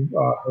to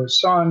her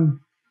son.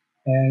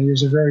 And he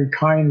was a very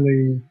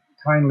kindly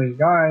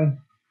guy.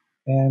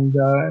 And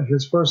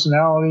his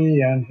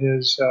personality and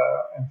his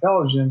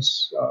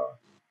intelligence,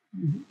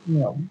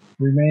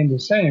 remained the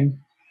same.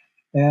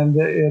 And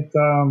it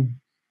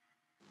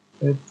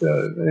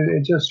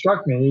just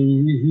struck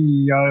me.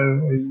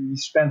 He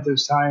spent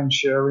his time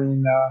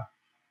sharing.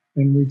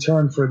 In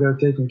return for their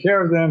taking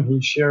care of them,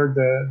 he shared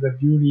the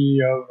beauty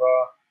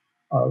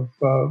of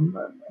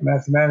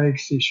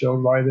mathematics. He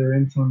showed why there are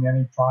infinite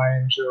many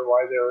primes, or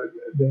why there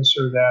this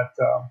or that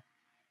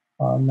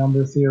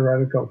number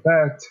theoretical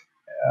fact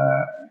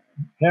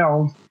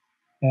held.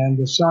 And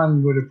the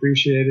son would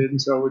appreciate it, and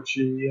so would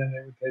she, and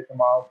they would take him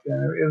out.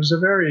 And it was a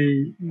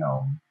very,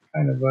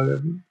 kind of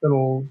a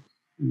little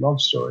love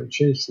story,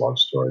 chase love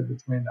story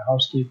between the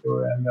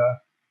housekeeper and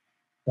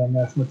the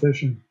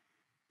mathematician.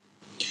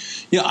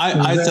 Yeah,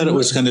 I thought it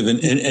was kind of an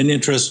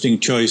interesting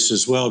choice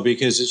as well,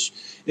 because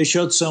it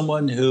showed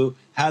someone who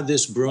had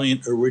this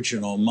brilliant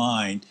original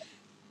mind,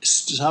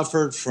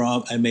 suffered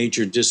from a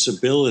major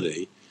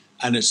disability,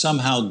 and it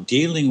somehow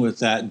dealing with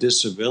that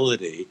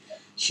disability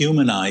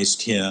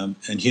humanized him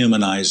and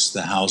humanized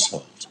the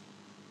household.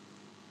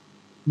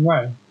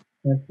 Right,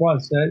 it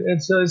was.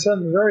 It's a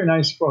very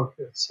nice book.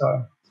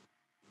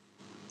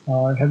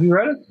 Have you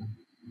read it?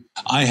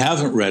 I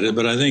haven't read it,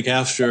 but I think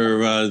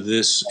after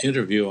this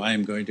interview, I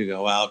am going to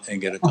go out and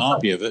get a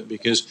copy of it,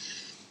 because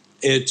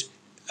it,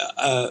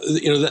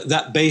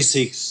 that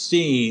basic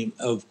theme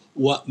of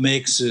what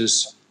makes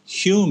us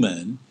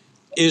human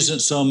isn't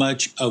so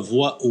much of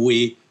what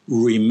we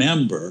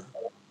remember,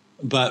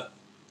 but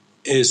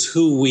is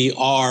who we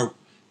are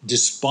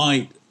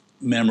despite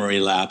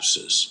memory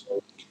lapses.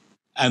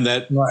 And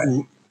that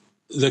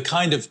the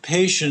kind of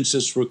patience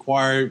that's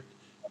required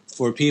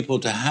for people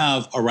to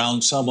have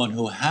around someone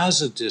who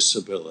has a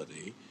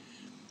disability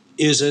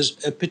is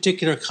a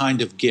particular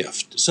kind of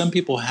gift. Some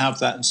people have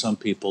that and some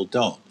people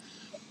don't.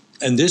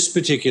 And this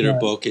particular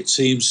book, it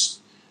seems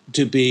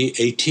to be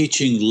a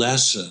teaching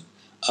lesson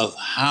of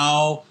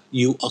how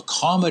you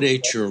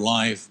accommodate your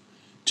life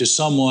to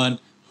someone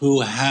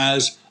who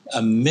has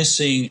a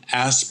missing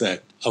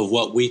aspect of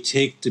what we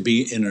take to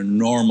be in a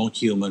normal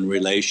human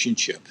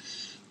relationship,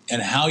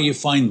 and how you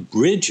find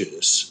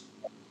bridges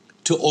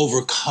to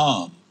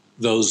overcome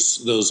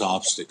those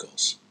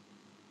obstacles.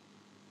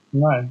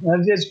 Right.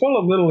 And it's full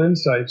of little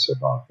insights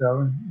about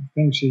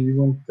things you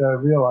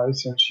wouldn't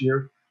realize, since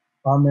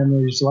our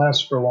memories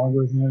last for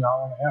longer than an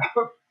hour and a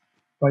half.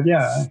 But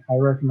yeah, I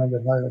recommend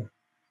it highly.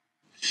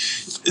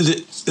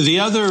 The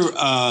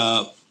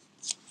other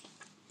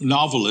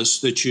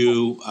novelist that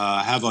you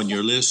have on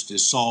your list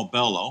is Saul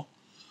Bellow.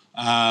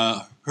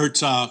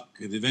 Herzog,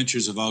 The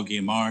Adventures of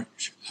Augie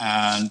March,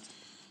 and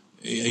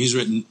he's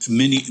written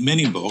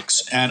many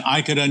books, and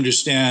I could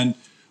understand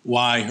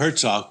why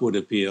Herzog would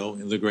appeal.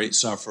 The Great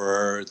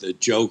Sufferer, The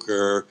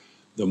Joker,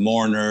 The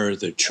Mourner,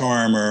 The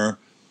Charmer.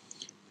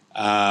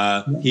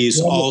 He's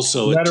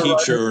also a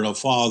teacher and a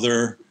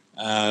father,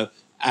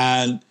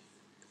 and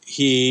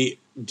he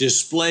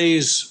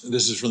displays,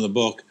 this is from the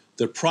book,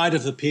 the pride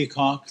of the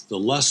peacock, the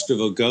lust of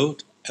a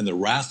goat, and the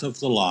wrath of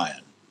the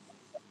lion.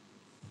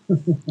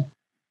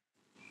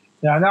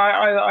 Yeah, no,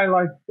 I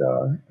like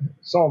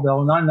Saul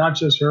Bellow, not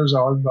just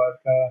Herzog,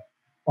 but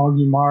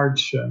Augie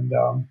March and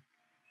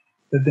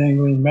The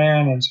Dangling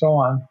Man and so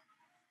on,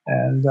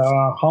 and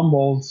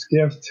Humboldt's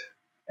Gift.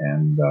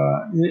 And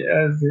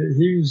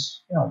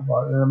he's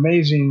an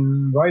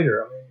amazing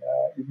writer. I mean,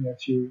 even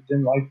if you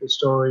didn't like the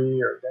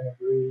story or didn't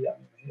agree, I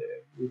mean,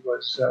 he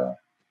was a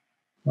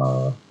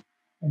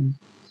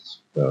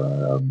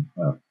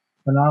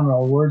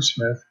phenomenal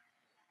wordsmith.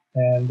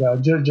 And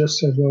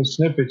just those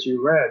snippets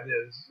you read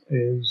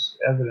is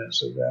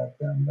evidence of that.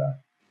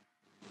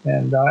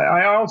 And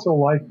I also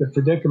like the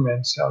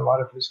predicaments a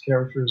lot of his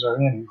characters are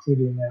in,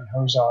 including in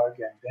Herzog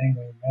and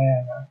Dangling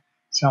Man,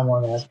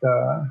 someone that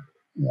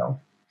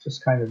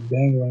just kind of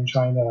dangling,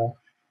 trying to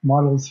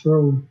muddle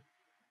through.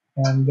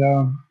 And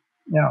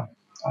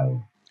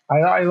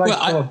I like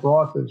Philip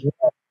Roth as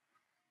well.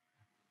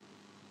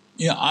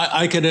 Yeah,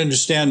 I could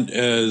understand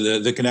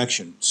the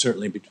connection,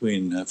 certainly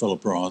between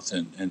Philip Roth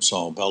and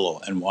Saul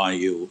Bellow, and why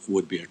you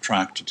would be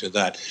attracted to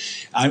that.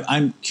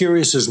 I'm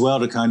curious as well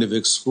to kind of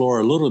explore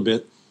a little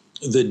bit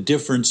the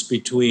difference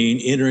between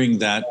entering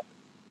that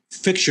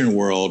fiction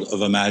world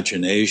of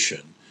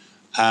imagination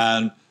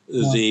and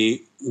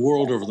the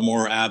world of the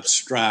more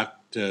abstract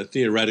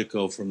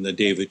theoretical from the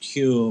David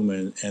Hume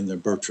and the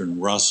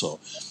Bertrand Russell,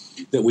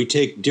 that we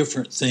take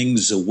different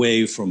things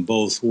away from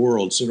both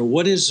worlds.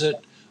 What is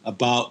it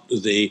about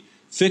the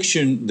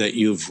fiction that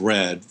you've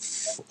read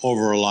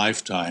over a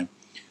lifetime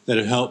that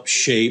have helped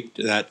shape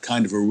that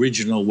kind of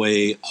original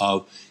way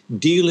of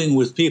dealing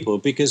with people?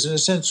 Because in a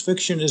sense,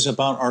 fiction is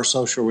about our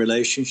social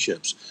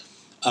relationships,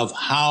 of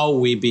how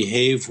we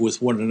behave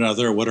with one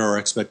another, what our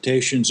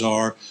expectations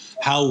are,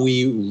 how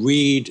we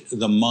read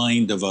the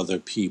mind of other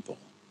people.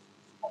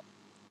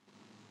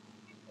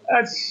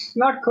 That's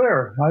not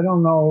clear. I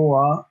don't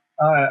know.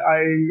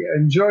 I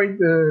enjoyed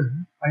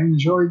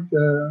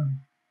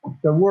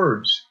the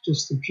words,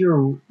 just the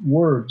pure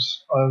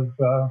words of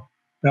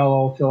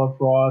Bellow, Philip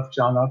Roth,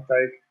 John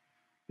Updike,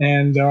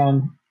 and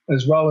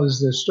as well as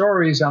the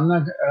stories. I'm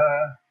not,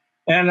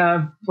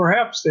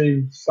 perhaps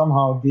they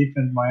somehow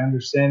deepened my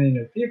understanding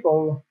of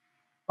people,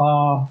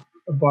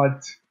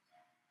 but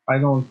I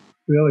don't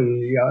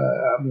really,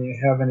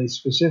 have any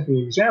specific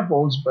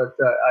examples, but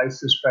I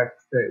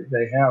suspect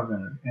they have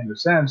in a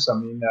sense. I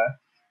mean,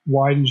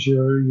 widens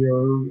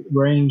your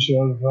range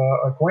of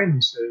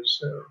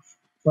acquaintances, or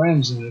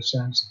friends in a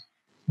sense.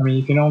 I mean,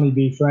 you can only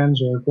be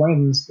friends or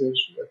acquaintances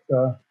with,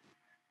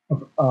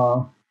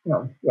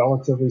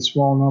 relatively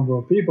small number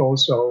of people.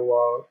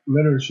 So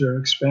literature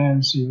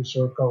expands your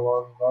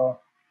circle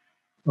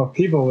of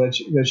people that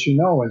you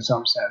know in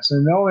some sense,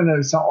 and knowing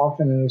is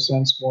often in a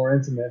sense more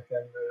intimate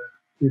than the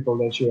people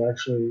that you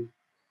actually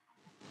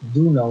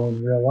do know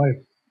in real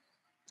life.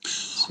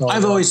 So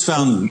I've always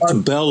found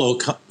Bellow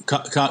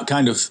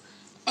kind of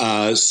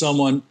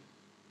someone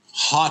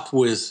hot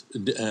with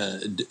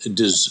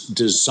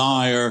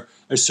desire,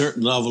 a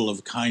certain level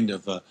of kind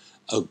of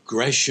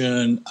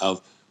aggression,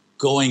 of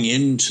going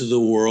into the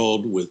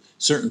world with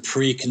certain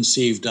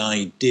preconceived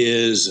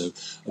ideas, of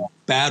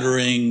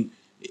battering.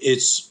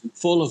 It's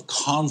full of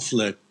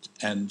conflict,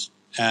 and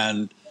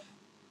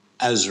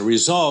as a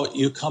result,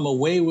 you come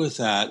away with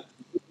that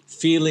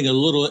feeling a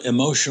little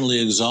emotionally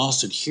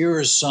exhausted. Here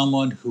is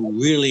someone who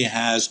really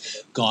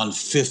has gone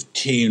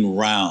 15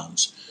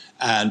 rounds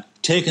and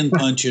taken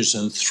punches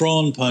and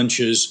thrown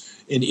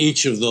punches in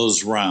each of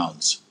those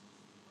rounds.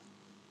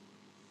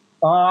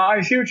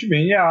 I see what you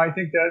mean. Yeah, I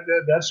think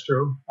that's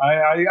true.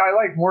 I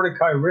like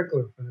Mordecai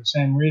Rickler for the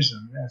same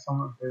reason.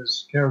 Some of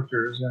his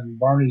characters, and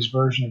Barney's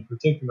version in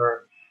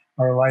particular,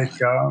 are like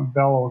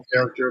Bellow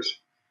characters.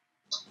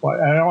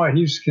 But I know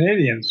he's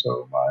Canadian,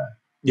 so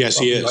yes,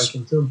 he is. Like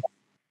him too.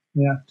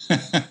 Yeah,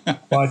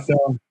 but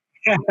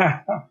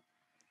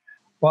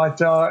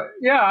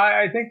yeah,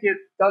 I think it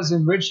does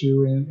enrich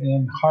you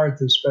in hard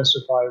to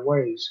specify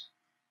ways,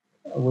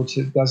 which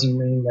it doesn't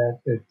mean that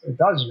it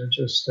doesn't. It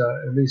just,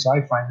 at least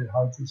I find it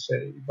hard to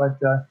say. But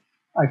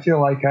I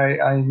feel like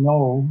I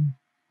know,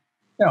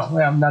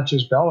 I'm not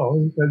just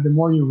Bellow. The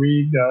more you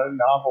read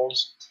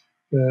novels,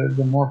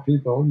 the more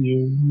people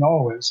you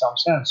know in some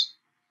sense.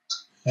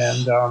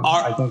 And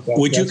I think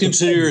would you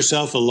consider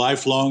yourself a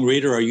lifelong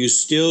reader? Are you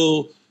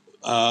still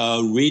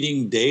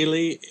reading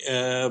daily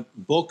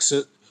books,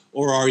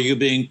 or are you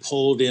being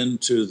pulled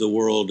into the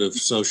world of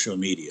social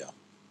media?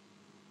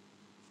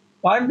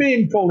 I'm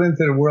being pulled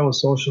into the world of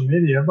social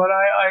media, but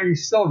I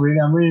still read.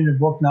 I'm reading a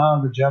book now,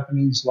 The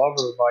Japanese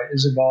Lover by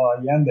Isabel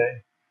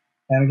Allende.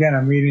 And again,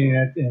 I'm reading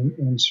it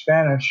in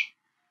Spanish.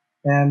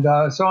 And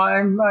so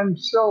I'm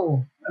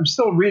still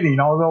reading,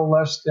 although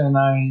less than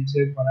I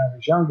did when I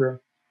was younger,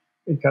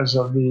 because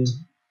of the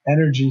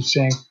energy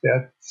sink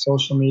that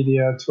social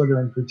media, Twitter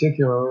in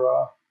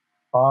particular,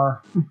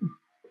 are.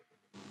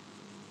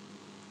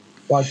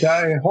 But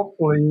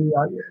hopefully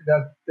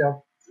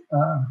that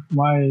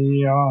my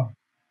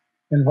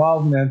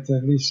involvement,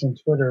 at least in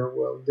Twitter,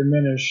 will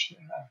diminish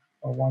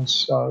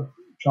once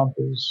Trump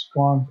is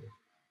gone.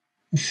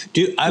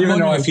 I'm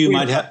wondering if you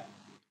might have.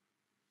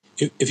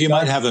 If you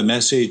might have a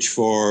message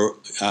for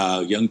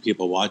young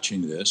people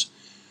watching this,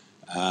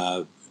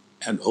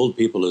 and old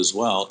people as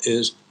well,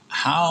 is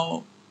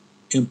how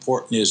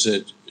important is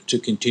it to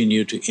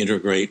continue to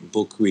integrate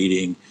book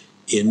reading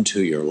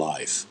into your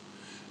life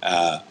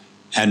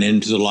and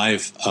into the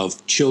life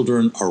of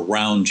children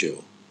around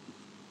you?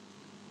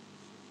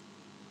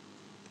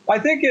 I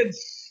think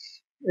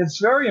it's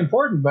very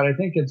important, but I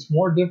think it's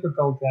more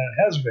difficult than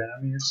it has been.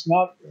 I mean,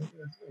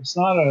 it's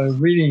not a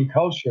reading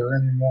culture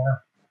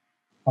anymore.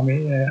 I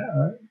mean,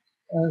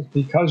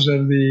 because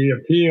of the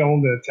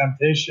appeal, the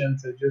temptation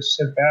to just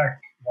sit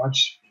back,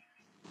 watch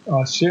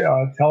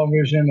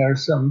television.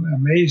 There's some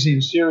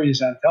amazing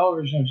series on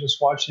television.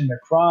 Just watching The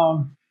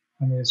Crown.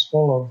 I mean, it's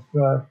full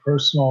of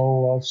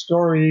personal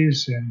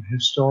stories and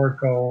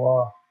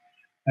historical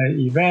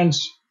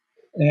events,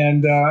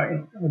 and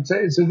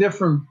it's a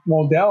different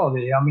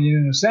modality. I mean,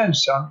 in a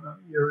sense,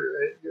 you're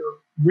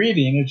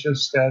reading. It's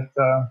just that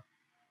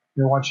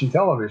you're watching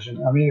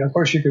television. I mean, of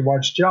course, you could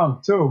watch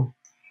junk too,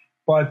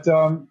 but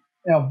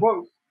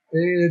book.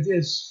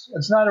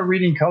 It's not a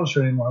reading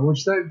culture anymore,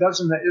 which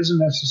isn't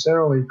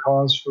necessarily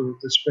cause for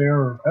despair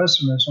or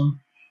pessimism,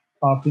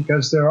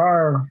 because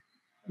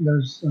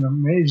there's an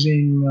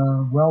amazing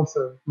wealth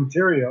of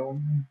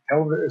material,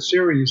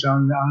 series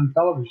on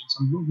television,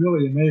 some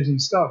really amazing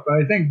stuff. But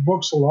I think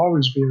books will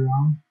always be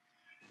around,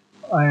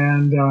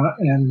 and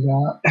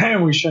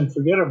we shouldn't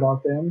forget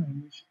about them.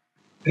 And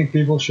I think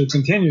people should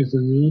continue to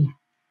read,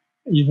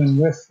 even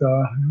with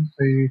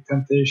the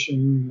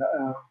temptation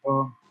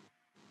of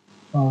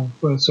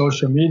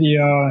social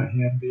media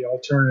and the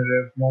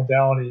alternative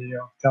modality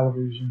of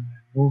television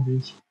and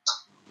movies.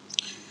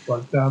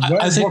 But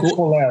I think books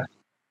will last.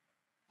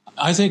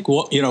 I think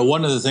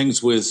one of the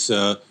things with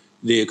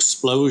the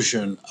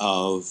explosion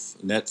of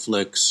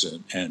Netflix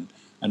and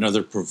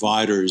other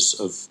providers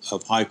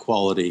of high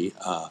quality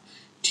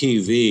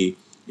TV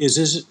is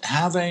it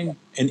having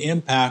an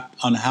impact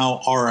on how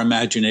our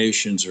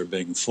imaginations are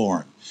being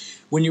formed.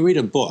 When you read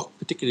a book,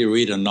 particularly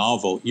read a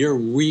novel, you're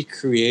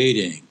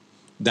recreating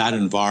that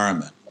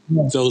environment,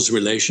 those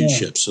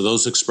relationships, so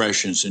those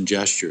expressions and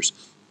gestures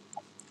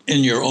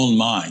in your own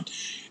mind.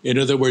 In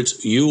other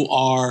words, you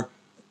are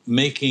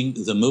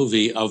making the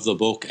movie of the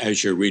book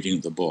as you're reading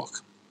the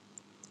book.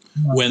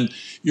 When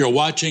you're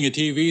watching a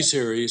TV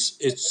series,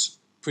 it's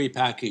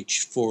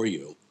prepackaged for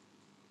you.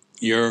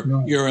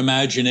 Your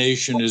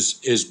imagination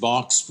is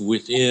boxed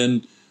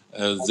within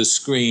the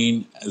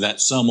screen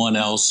that someone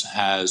else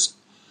has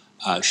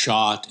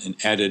shot and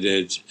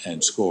edited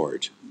and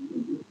scored.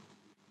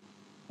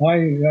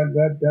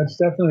 That's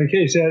definitely the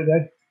case.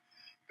 That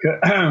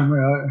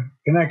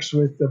connects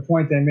with the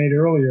point I made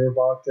earlier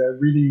about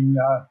reading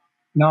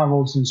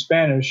novels in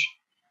Spanish.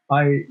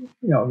 I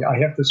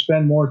have to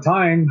spend more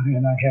time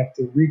and I have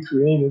to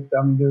recreate it.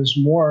 I mean, there's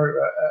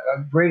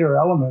a greater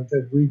element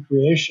of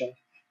recreation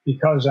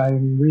because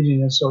I'm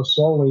reading it so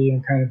slowly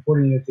and kind of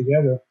putting it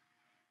together.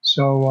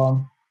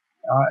 So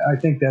I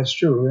think that's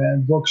true.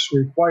 And books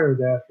require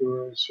that,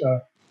 whereas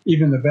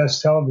even the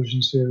best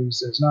television series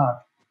does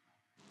not.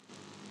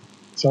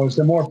 So it's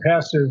a more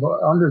passive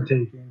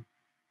undertaking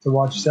to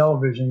watch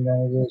television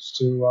than it is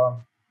to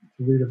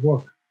read a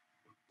book.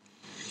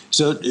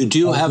 So do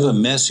you have a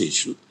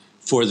message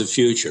for the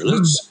future?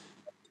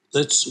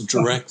 Let's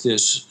direct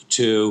this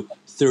to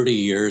 30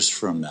 years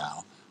from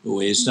now.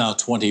 It's now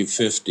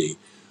 2050.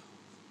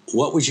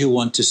 What would you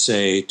want to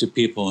say to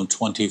people in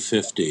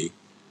 2050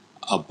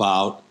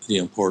 about the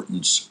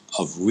importance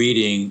of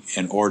reading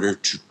in order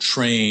to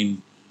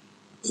train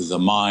the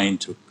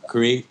mind, to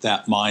create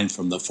that mind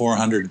from the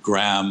 400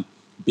 gram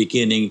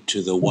beginning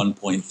to the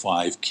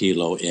 1.5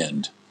 kilo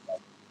end?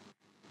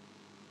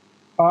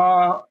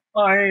 I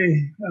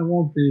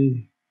won't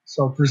be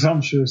so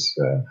presumptuous.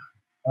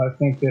 I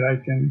think that I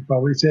can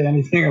probably say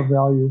anything of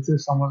value to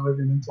someone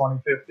living in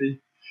 2050.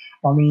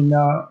 I mean,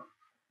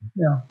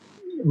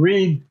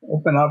 read,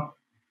 open up.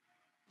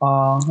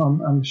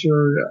 I'm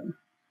sure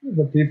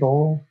the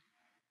people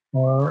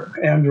or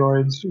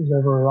androids who's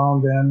ever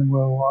around then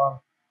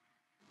will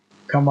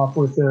come up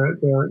with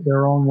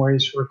their own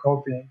ways for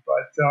coping.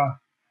 But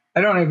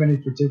I don't have any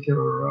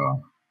particular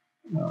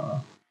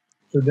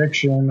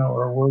prediction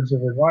or words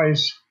of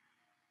advice.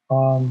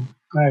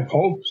 I have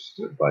hopes,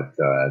 but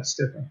it's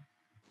different.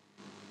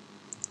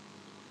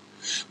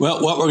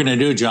 Well, what we're going to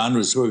do, John,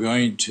 is we're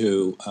going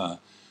to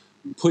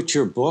put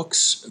your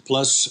books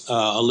plus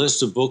a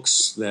list of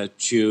books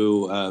that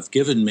you have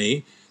given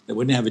me that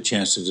we didn't have a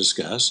chance to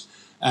discuss,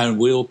 and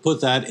we'll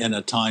put that in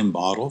a time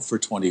bottle for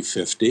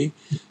 2050.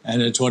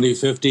 And in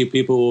 2050,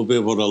 people will be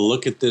able to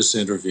look at this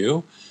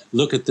interview,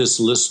 look at this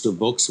list of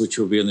books, which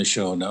will be in the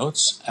show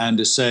notes, and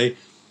to say,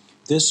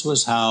 this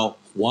was how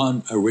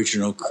one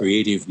original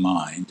creative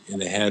mind in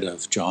the head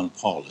of John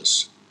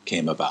Paulos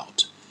came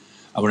about.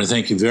 I want to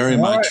thank you very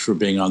much for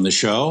being on the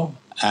show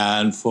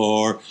and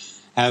for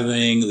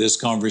having this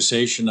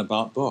conversation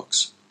about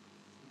books.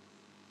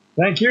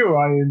 Thank you.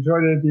 I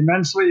enjoyed it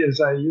immensely, as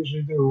I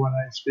usually do when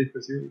I speak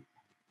with you.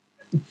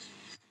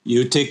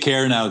 You take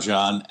care now,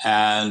 John,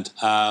 and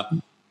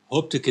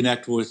hope to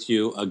connect with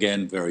you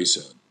again very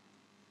soon.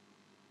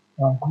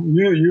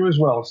 You as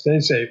well. Stay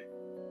safe.